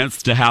named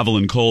Lance de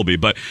Havilland Colby,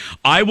 but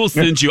I will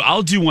send you.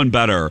 I'll do one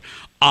better.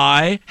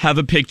 I have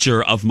a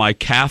picture of my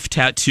calf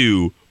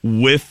tattoo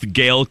with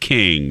Gayle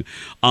King,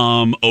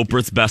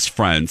 Oprah's best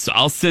friend. So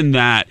I'll send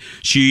that.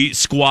 She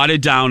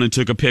squatted down and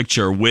took a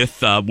picture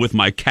with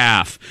my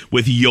calf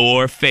with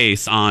your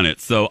face on it.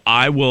 So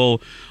I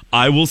will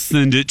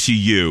send it to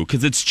you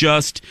because it's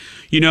just,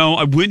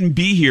 I wouldn't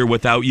be here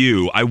without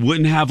you. I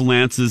wouldn't have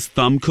Lance's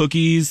Thumb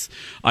Cookies.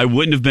 I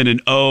wouldn't have been an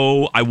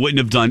O. I wouldn't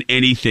have done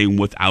anything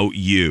without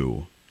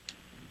you.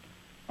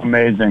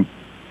 Amazing.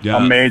 Yeah.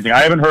 Amazing. I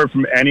haven't heard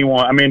from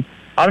anyone. I mean,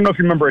 I don't know if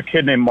you remember a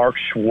kid named Mark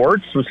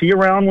Schwartz. Was he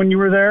around when you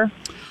were there?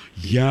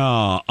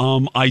 Yeah.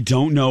 I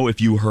don't know if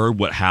you heard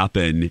what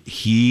happened.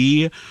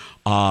 He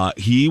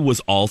was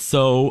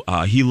also,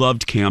 he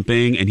loved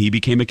camping and he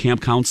became a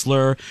camp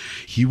counselor.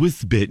 He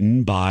was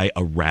bitten by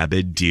a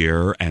rabid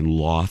deer and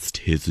lost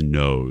his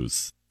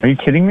nose. Are you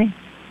kidding me?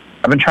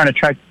 I've been trying to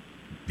track.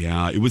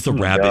 Yeah, it was a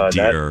rabid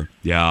deer.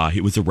 Yeah,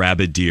 it was a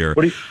rabid deer.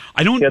 He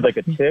had like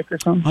a tick or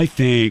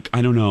something?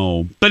 I don't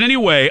know. But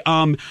anyway,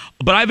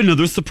 but I have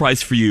another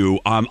surprise for you.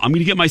 I'm going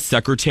to get my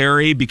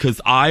secretary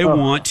because I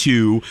want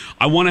to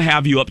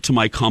have you up to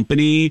my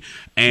company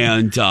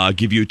and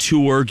give you a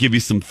tour, give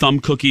you some thumb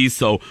cookies.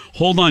 So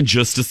hold on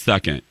just a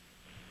second.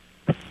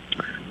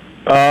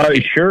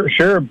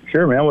 Sure,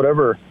 man,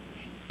 whatever.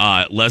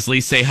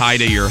 Leslie, say hi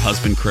to your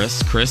husband,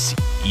 Chris. Chris,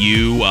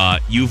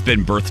 you've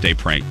been birthday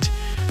pranked.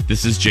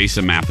 This is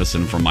Jason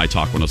Matheson from My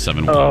Talk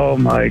 107.1. Oh,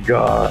 my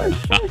God.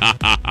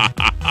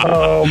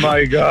 Oh,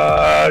 my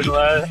God.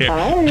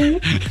 Hi.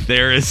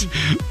 There is.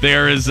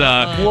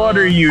 What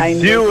are you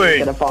doing?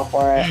 Gonna fall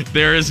for it.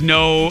 There's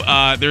no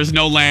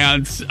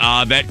Lance.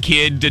 That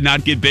kid did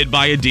not get bit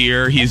by a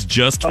deer. He's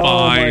just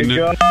fine.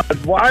 Oh, my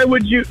God. Why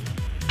would you?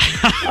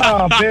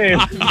 Oh, babe.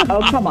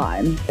 Oh, come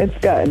on. It's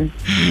good.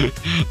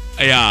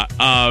 Yeah.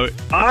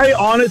 I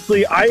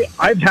honestly,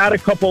 I've had a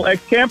couple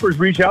ex-campers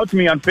reach out to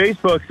me on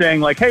Facebook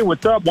saying, like, hey,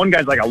 what's up? One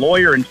guy's like a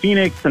lawyer in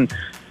Phoenix. And,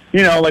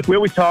 like we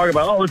always talk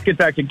about, let's get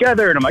back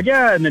together. And I'm like,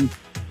 yeah. And then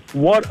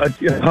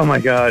oh, my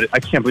God.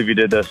 I can't believe you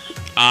did this.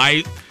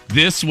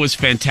 This was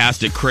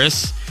fantastic.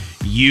 Chris,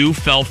 you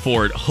fell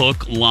for it.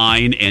 Hook,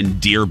 line,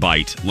 and deer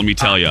bite. Let me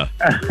tell you.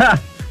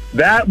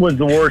 That was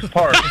the worst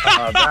part.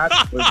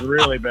 That was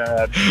really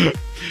bad.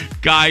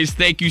 Guys,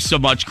 thank you so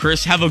much.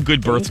 Chris, have a good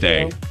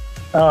birthday.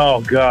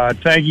 Oh, God.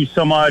 Thank you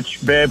so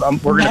much, babe.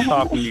 We're going to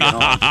talk when you get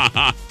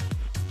home.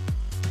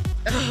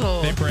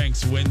 They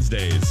Pranks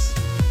Wednesdays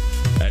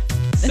at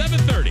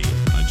 7:30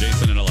 on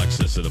Jason and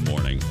Alexis in the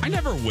morning. I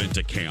never went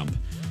to camp.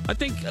 I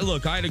think,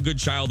 look, I had a good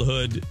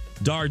childhood.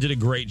 Dar did a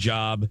great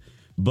job,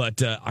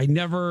 but I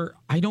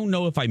don't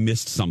know if I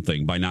missed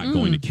something by not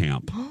going to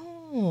camp.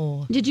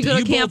 Oh. Did you go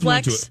to camp,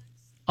 Lex?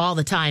 All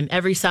the time.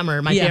 Every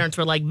summer, my parents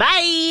were like,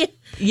 bye.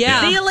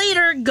 Yeah. See you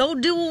later. Go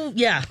do,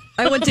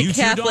 I went to You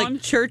too, Catholic Dawn?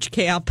 church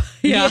camp.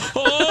 Yeah.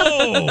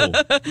 Oh!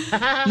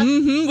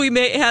 We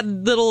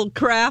had little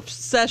craft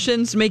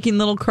sessions, making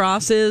little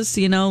crosses,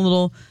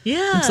 little.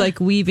 Yeah. It's like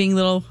weaving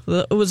little.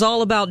 It was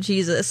all about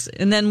Jesus.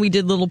 And then we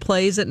did little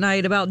plays at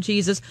night about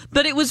Jesus.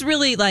 But it was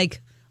really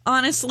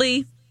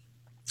honestly,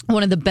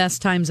 one of the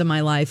best times of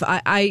my life.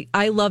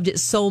 I loved it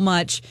so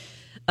much.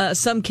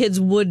 Some kids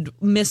would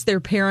miss their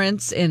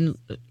parents, and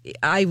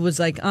I was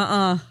like,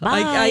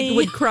 I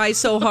would cry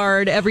so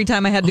hard every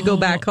time I had to go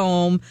back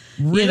home,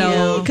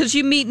 because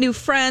you meet new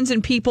friends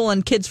and people,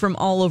 and kids from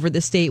all over the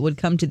state would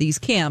come to these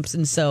camps.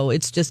 And so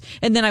it's just,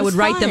 and then I would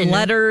write them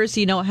letters,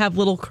 have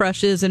little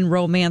crushes and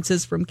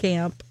romances from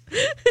camp.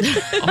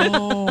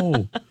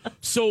 Oh,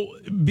 so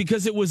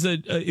because it was a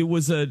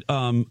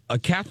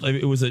Catholic,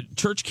 it was a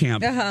church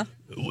camp. Uh-huh.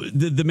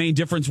 The main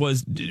difference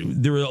was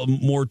there were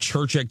more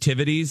church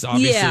activities.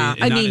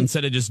 Obviously,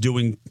 instead of just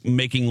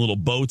making little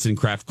boats in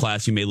craft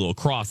class, you made little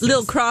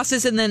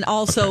crosses. And then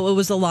also it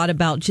was a lot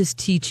about just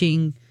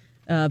teaching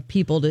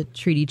people to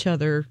treat each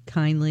other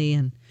kindly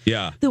and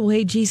the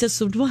way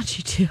Jesus would want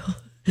you to.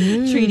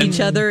 Treat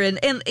each other. And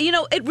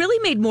it really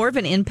made more of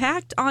an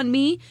impact on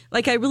me.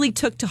 Like, I really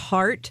took to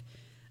heart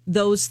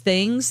those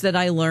things that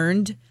I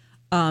learned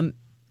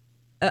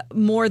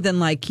more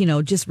than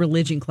just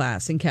religion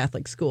class in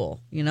Catholic school.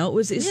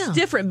 It's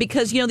different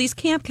because, these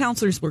camp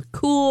counselors were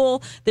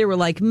cool. They were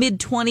like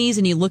mid-20s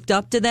and you looked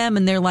up to them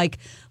and they're like,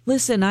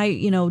 listen,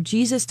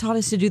 Jesus taught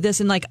us to do this.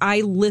 And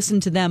I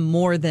listened to them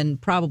more than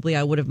probably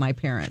I would have my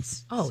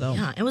parents. Oh,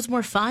 yeah. It was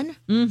more fun.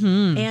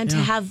 Mm-hmm. And to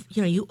have,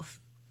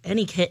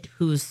 any kid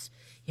who's,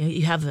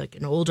 you have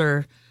an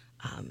older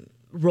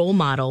role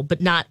model,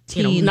 but not,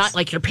 not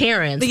like your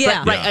parents,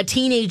 but a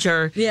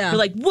teenager. Yeah. You're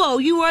like, whoa,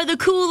 you are the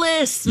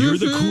coolest. You're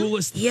the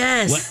coolest.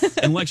 Yes.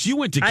 And Lex, you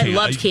went to camp. I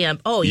loved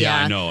camp. Oh,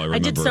 yeah. I know. I remember. I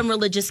did some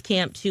religious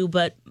camp too,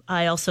 but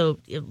I also,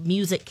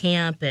 music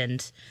camp and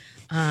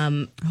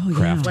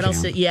craft what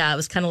else? Yeah, it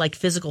was kind of like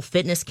physical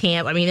fitness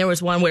camp. I mean, there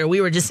was one where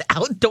we were just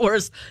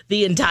outdoors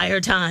the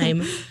entire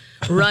time.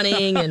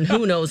 Running and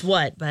who knows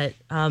what, but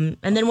and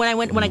then when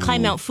I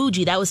climbed Mount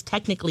Fuji, that was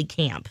technically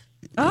camp.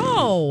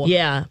 Oh,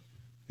 yeah,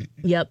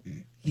 yep,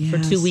 for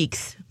 2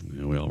 weeks.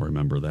 Yeah, we all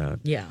remember that.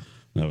 Yeah,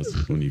 that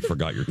was when you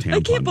forgot your tampon. I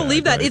can't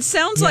believe that. Right? It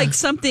sounds like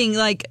something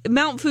like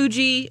Mount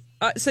Fuji.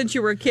 Since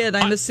you were a kid,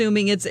 I'm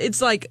assuming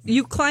it's like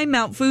you climb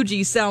Mount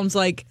Fuji. Sounds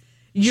like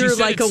you're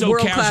like a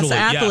world-class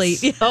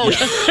athlete. Yes.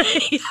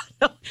 Oh,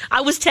 yeah. I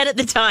was 10 at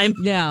the time.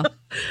 Yeah,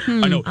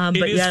 I know. But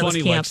it is it was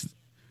funny, camp. Lex.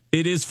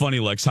 It is funny,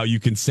 Lex, how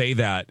you can say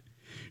that.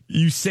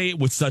 You say it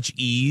with such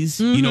ease.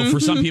 For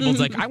some people,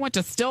 it's like, I went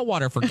to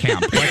Stillwater for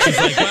camp. Lex is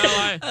like,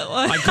 well,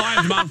 I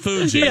climbed Mount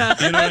Fuji. Yeah.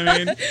 You know what I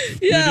mean?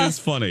 Yeah. It is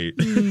funny.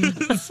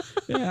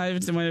 I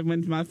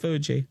went to Mount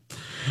Fuji.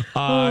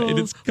 You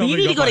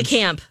need to go to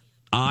camp.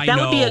 I that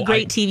know. would be a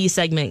great TV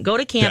segment. Go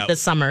to camp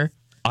this summer.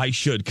 I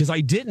should, because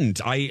I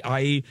didn't.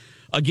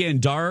 Again,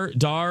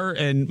 Dar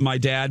and my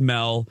dad,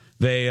 Mel,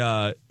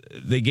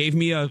 they gave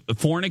me a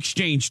foreign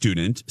exchange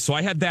student, so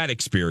I had that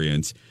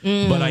experience.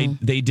 But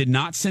they did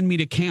not send me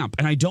to camp,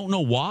 and I don't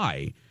know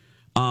why.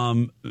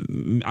 I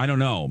don't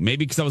know.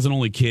 Maybe because I was an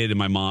only kid, and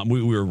my mom,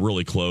 we were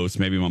really close.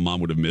 Maybe my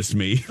mom would have missed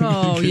me.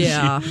 Oh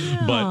yeah.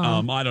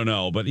 But I don't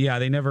know. But yeah,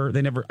 they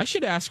never. I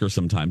should ask her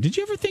sometime. Did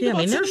you ever think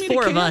about? There's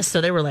 4 of us,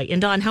 so they were like,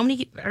 and Dawn, how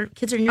many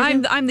kids are in your?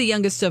 I'm the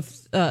youngest of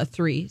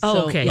 3. Oh,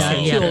 so, okay.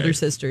 Yeah, So, 2 older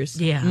sisters.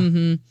 Yeah.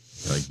 Mm-hmm.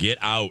 Get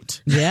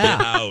out. Yeah.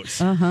 Get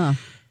out. Uh-huh.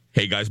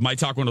 Hey guys, My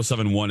Talk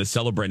 107.1 is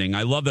celebrating.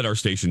 I love that our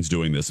station's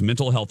doing this.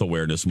 Mental Health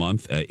Awareness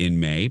Month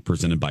in May,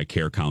 presented by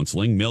Care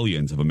Counseling.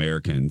 Millions of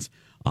Americans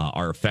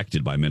are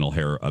affected by mental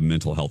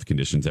health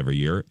conditions every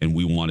year, and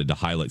we wanted to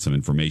highlight some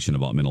information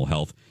about mental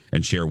health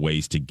and share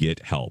ways to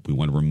get help. We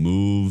want to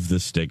remove the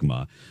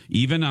stigma.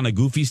 Even on a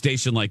goofy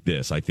station like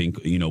this, I think,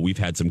 we've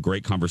had some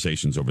great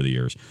conversations over the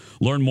years.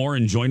 Learn more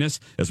and join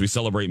us as we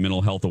celebrate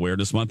Mental Health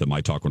Awareness Month at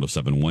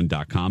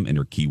mytalk1071.com.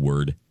 Enter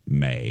keyword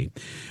May.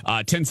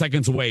 10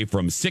 seconds away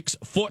from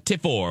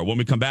 6:44. When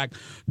we come back,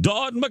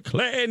 Dawn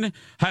McClain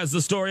has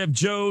the story of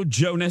Joe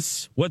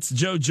Jonas. What's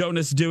Joe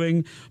Jonas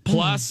doing?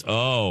 Plus,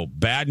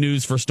 bad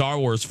news for Star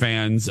Wars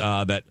fans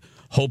that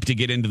hope to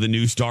get into the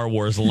new Star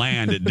Wars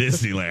land at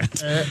Disneyland.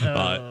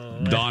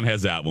 Dawn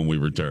has that when we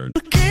return.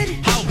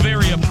 How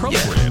very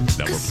appropriate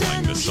that we're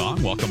playing this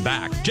song. Welcome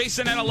back.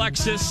 Jason and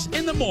Alexis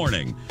in the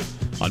morning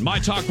on My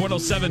Talk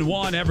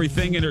 107.1,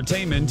 Everything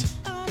Entertainment.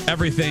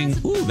 Everything.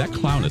 Ooh, that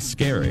clown is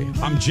scary.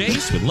 I'm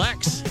Jace with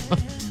Lex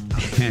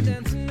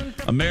and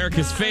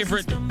America's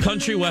favorite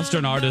country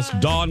western artist,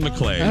 Dawn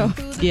McClain. Oh,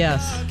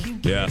 yes.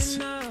 Yes.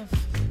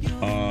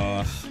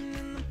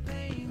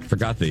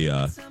 Forgot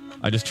the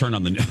I just turned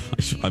on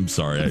the. I'm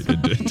sorry.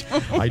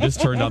 I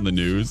just turned on the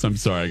news. I'm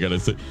sorry. I gotta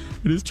say,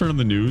 I just turned on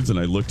the news and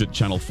I looked at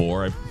Channel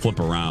 4. I flip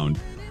around,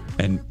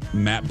 and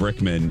Matt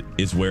Brickman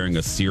is wearing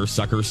a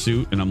seersucker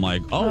suit, and I'm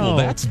like, oh, well,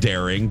 that's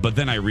daring. But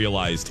then I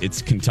realized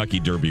it's Kentucky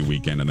Derby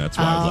weekend, and that's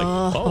why I was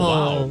like, oh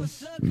wow,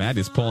 Matt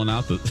is pulling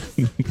out the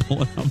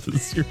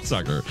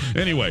seersucker.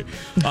 Anyway,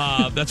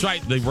 that's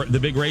right. The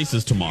big race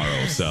is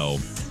tomorrow. So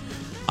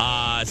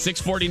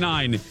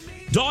 6:49.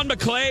 Dawn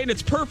McClain,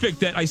 it's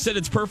perfect that I said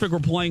it's perfect we're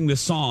playing this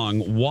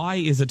song. Why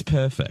is it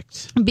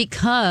perfect?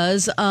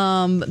 Because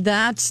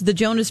that's the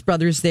Jonas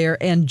Brothers there,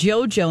 and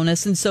Joe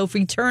Jonas and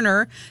Sophie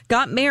Turner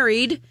got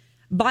married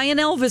by an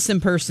Elvis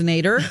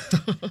impersonator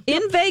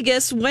in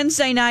Vegas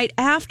Wednesday night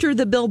after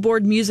the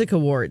Billboard Music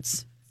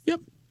Awards.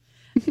 Yep.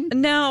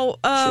 Now,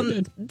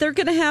 they're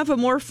going to have a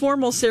more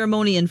formal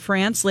ceremony in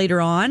France later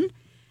on.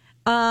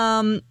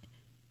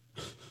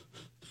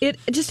 It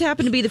just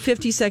happened to be the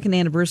 52nd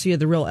anniversary of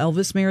the real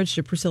Elvis marriage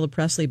to Priscilla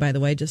Presley, by the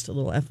way, just a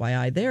little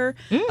FYI there.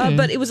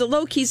 But it was a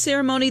low-key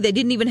ceremony. They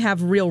didn't even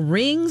have real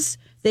rings.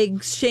 They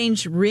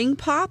exchanged ring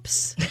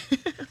pops.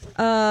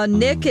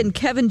 Nick and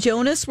Kevin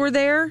Jonas were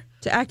there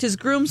to act as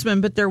groomsmen,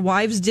 but their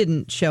wives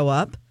didn't show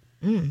up.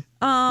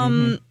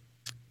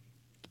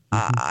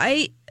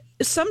 I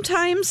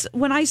sometimes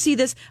when I see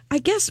this, I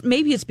guess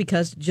maybe it's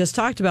because just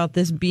talked about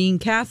this being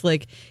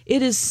Catholic.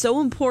 It is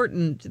so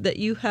important that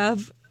you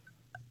have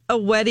a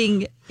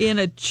wedding in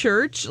a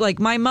church. Like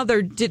my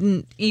mother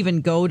didn't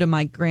even go to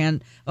my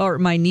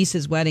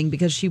niece's wedding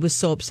because she was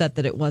so upset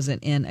that it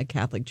wasn't in a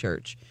Catholic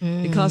church.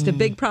 It caused a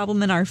big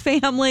problem in our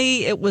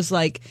family. It was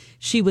like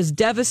she was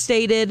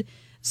devastated.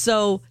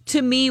 So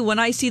to me, when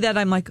I see that,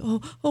 I'm like,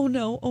 oh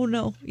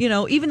no. You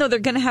know, even though they're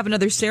going to have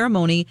another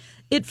ceremony,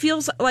 it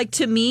feels like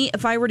to me,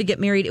 if I were to get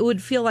married, it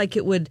would feel like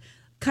it would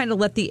kind of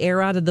let the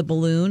air out of the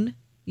balloon,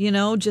 you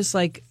know, just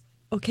like,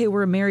 okay,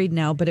 we're married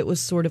now, but it was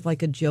sort of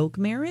like a joke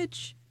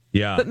marriage.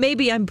 Yeah. But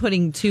maybe I'm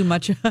putting too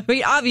much. I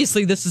mean,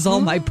 obviously, this is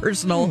all my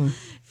personal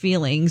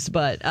feelings,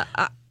 but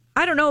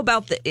I don't know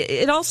about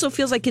it also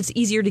feels like it's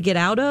easier to get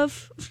out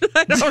of.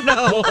 I don't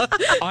know.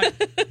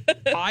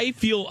 I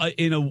feel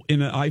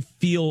I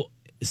feel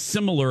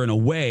similar in a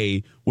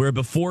way where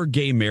before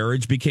gay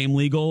marriage became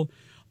legal,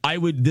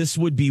 this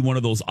would be one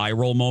of those eye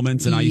roll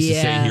moments, and I used to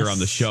say here on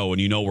the show, and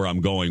you know where I'm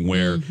going,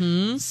 where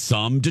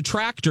some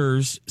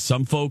detractors,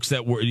 some folks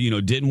that were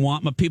didn't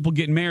want my people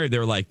getting married,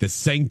 they're like the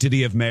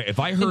sanctity of marriage. If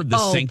I heard the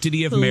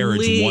sanctity of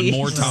marriage one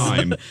more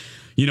time.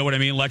 You know what I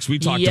mean, Lex? We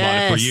talked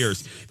about it for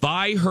years. If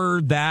I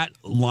heard that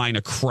line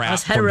of crap,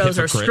 us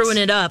heteros are screwing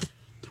it up.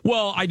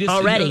 Well, I just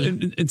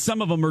already, and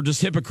some of them are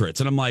just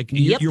hypocrites, and I'm like,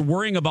 you're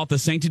worrying about the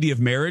sanctity of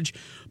marriage,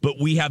 but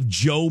we have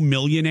Joe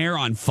Millionaire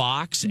on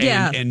Fox and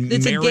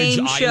it's Marriage a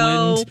game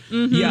Island. Show.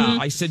 Yeah,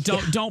 I said,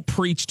 don't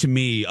preach to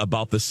me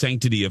about the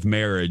sanctity of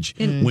marriage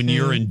when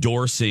you're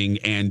endorsing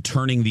and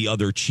turning the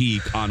other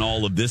cheek on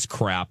all of this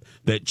crap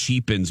that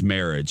cheapens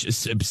marriage.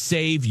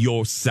 Save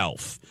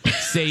yourself.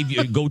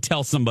 Go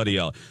tell somebody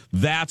else.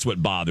 That's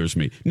what bothers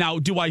me. Now,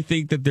 do I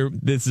think that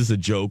this is a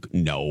joke?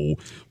 No,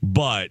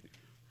 but.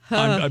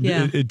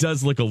 It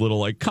does look a little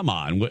like, come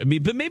on. I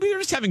mean, but maybe you're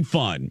just having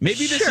fun.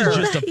 Maybe this is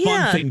just a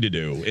fun thing to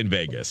do in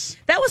Vegas.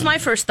 That was my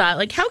first thought.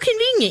 Like, how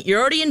convenient. You're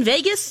already in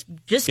Vegas.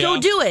 Just go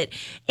do it.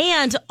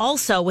 And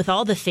also, with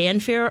all the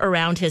fanfare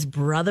around his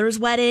brother's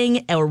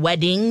wedding or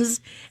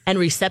weddings and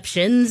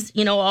receptions,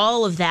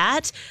 all of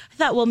that, I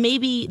thought, well,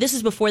 maybe this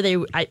is before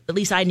at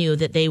least I knew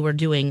that they were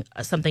doing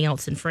something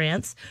else in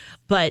France.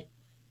 But,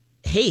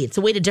 hey, it's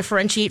a way to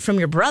differentiate from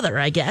your brother,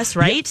 I guess,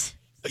 right? Yeah.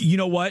 You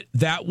know what?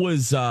 That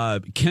was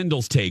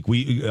Kendall's take.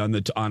 We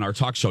on our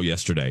talk show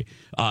yesterday.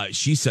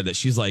 She said that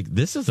she's like,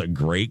 this is a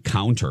great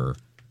counter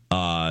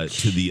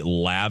to the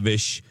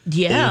lavish,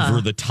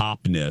 over the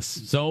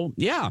topness. So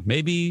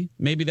maybe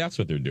that's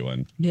what they're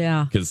doing.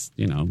 Yeah, because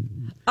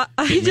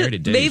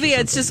maybe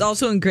it's just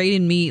also ingrained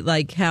in me,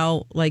 like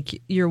how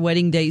like your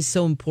wedding day is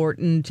so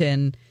important,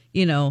 and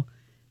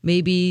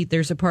maybe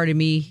there's a part of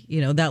me,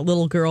 that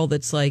little girl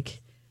that's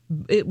like,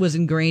 it was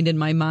ingrained in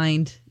my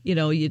mind.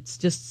 It's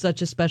just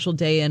such a special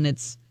day, and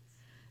it's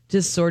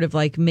just sort of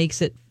like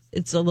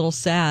it's a little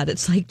sad.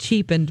 It's like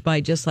cheapened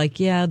by just like,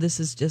 this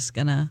is just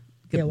gonna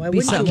be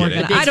something.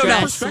 I don't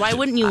know. Why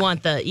wouldn't you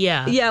want the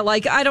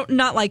like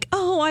not like,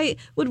 I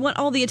would want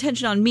all the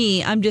attention on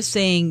me. I'm just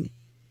saying,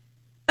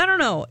 I don't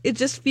know. It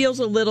just feels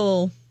a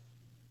little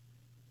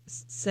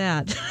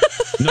sad.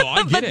 No,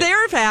 I get but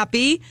they're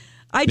happy.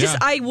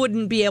 I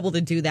wouldn't be able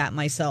to do that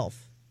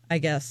myself, I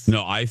guess.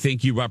 No, I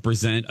think you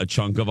represent a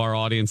chunk of our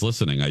audience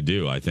listening. I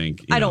do. I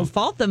think I don't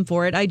fault them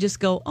for it. I just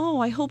go,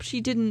 I hope she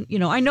didn't.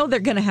 I know they're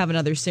going to have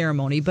another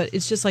ceremony, but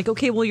it's just like,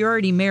 okay, well, you're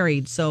already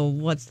married, so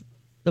what's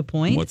the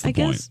point? What's the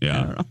point? Yeah,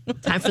 I don't know.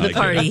 Time for the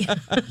party.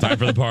 Time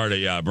for the party.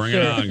 Yeah, bring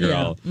it on,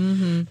 girl.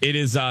 Yeah. It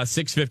is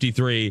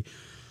 6:53.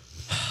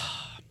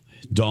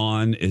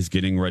 Dawn is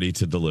getting ready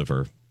to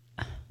deliver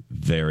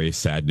very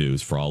sad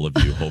news for all of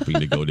you hoping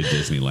to go to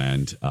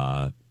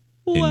Disneyland.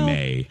 In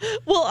May.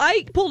 Well,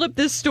 I pulled up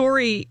this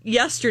story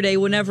yesterday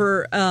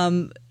whenever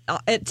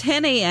at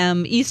 10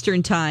 a.m.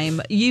 Eastern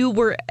time, you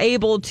were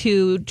able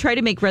to try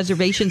to make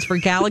reservations for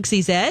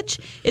Galaxy's Edge.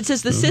 It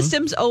says the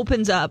systems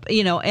opens up,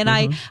 and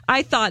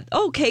I thought,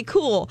 okay,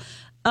 cool.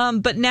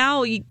 But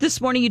now this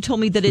morning you told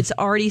me that it's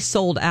already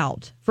sold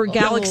out for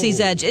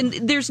Galaxy's Edge. And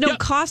there's no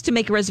cost to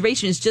make a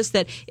reservation. It's just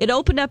that it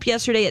opened up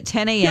yesterday at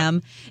 10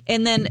 a.m.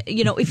 And then,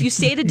 if you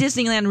stay at a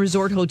Disneyland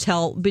Resort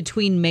Hotel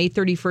between May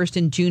 31st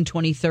and June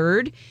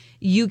 23rd,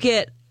 you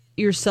get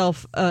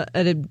yourself an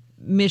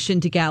admission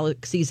to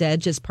Galaxy's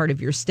Edge as part of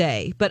your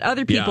stay. But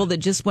other people that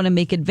just want to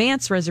make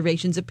advance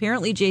reservations,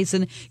 apparently,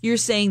 Jason, you're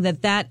saying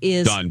that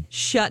is done.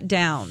 Shut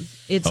down.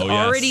 It's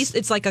already,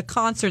 it's like a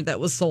concert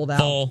that was sold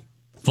out.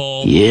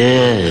 Full.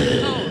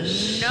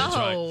 Yes. Oh,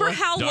 no. Right. For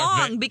how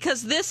long?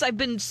 Because I've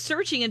been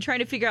searching and trying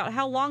to figure out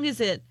how long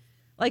is it?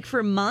 Like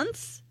for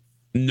months?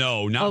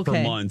 No, not for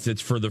months. It's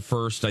for the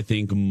first, I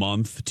think,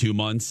 month, 2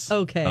 months.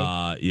 Okay.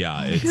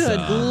 It's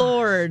good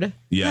Lord.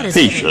 Yeah.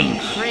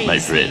 Patience, my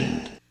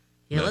friend.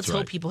 Yeah, let's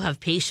hope people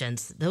have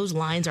patience. Those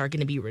lines are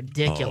going to be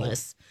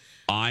ridiculous.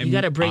 You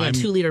got to bring a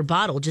 2-liter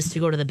bottle just to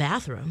go to the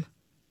bathroom.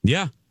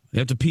 Yeah, you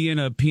have to pee in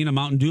a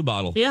Mountain Dew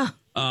bottle. Yeah.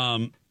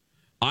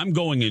 I'm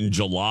going in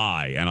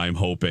July, and I'm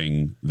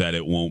hoping that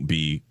it won't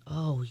be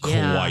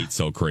quite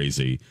so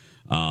crazy.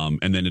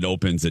 And then it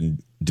opens in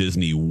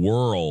Disney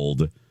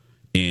World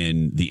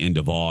in the end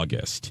of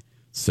August.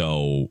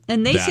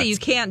 And they say you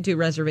can't do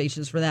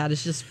reservations for that.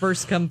 It's just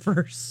first come,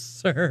 first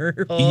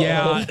serve.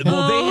 Yeah,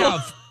 well, they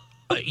have.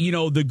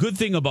 The good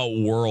thing about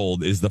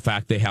World is the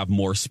fact they have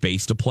more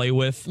space to play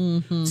with,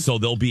 so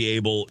they'll be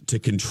able to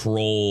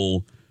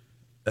control.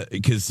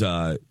 Because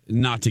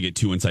not to get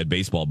too inside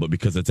baseball, but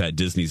because it's at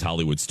Disney's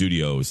Hollywood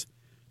Studios,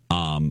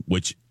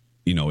 which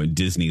in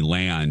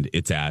Disneyland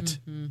it's at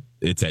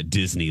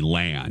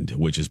Disneyland,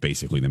 which is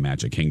basically the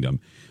Magic Kingdom.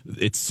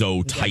 It's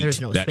so tight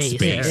that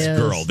space,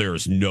 girl.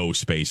 There's no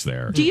space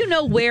there. Do you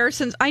know where?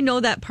 Since I know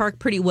that park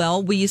pretty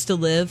well, we used to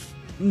live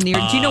near.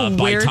 Do you know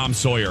where? By Tom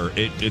Sawyer.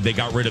 They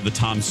got rid of the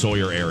Tom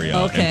Sawyer area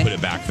and put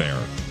it back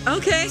there.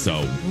 Okay. So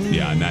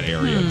in that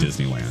area of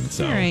Disneyland.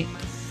 So. All right.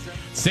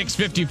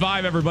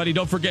 6:55, everybody.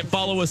 Don't forget,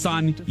 follow us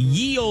on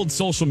ye old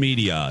social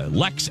media,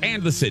 Lex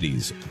and the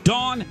Cities,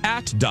 Dawn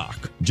at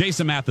Doc,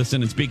 Jason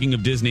Matheson. And speaking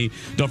of Disney,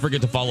 don't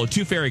forget to follow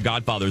Two Fairy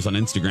Godfathers on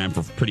Instagram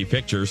for pretty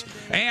pictures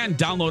and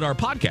download our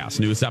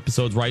podcast. Newest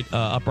episodes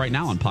up right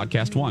now on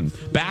Podcast One.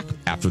 Back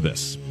after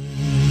this.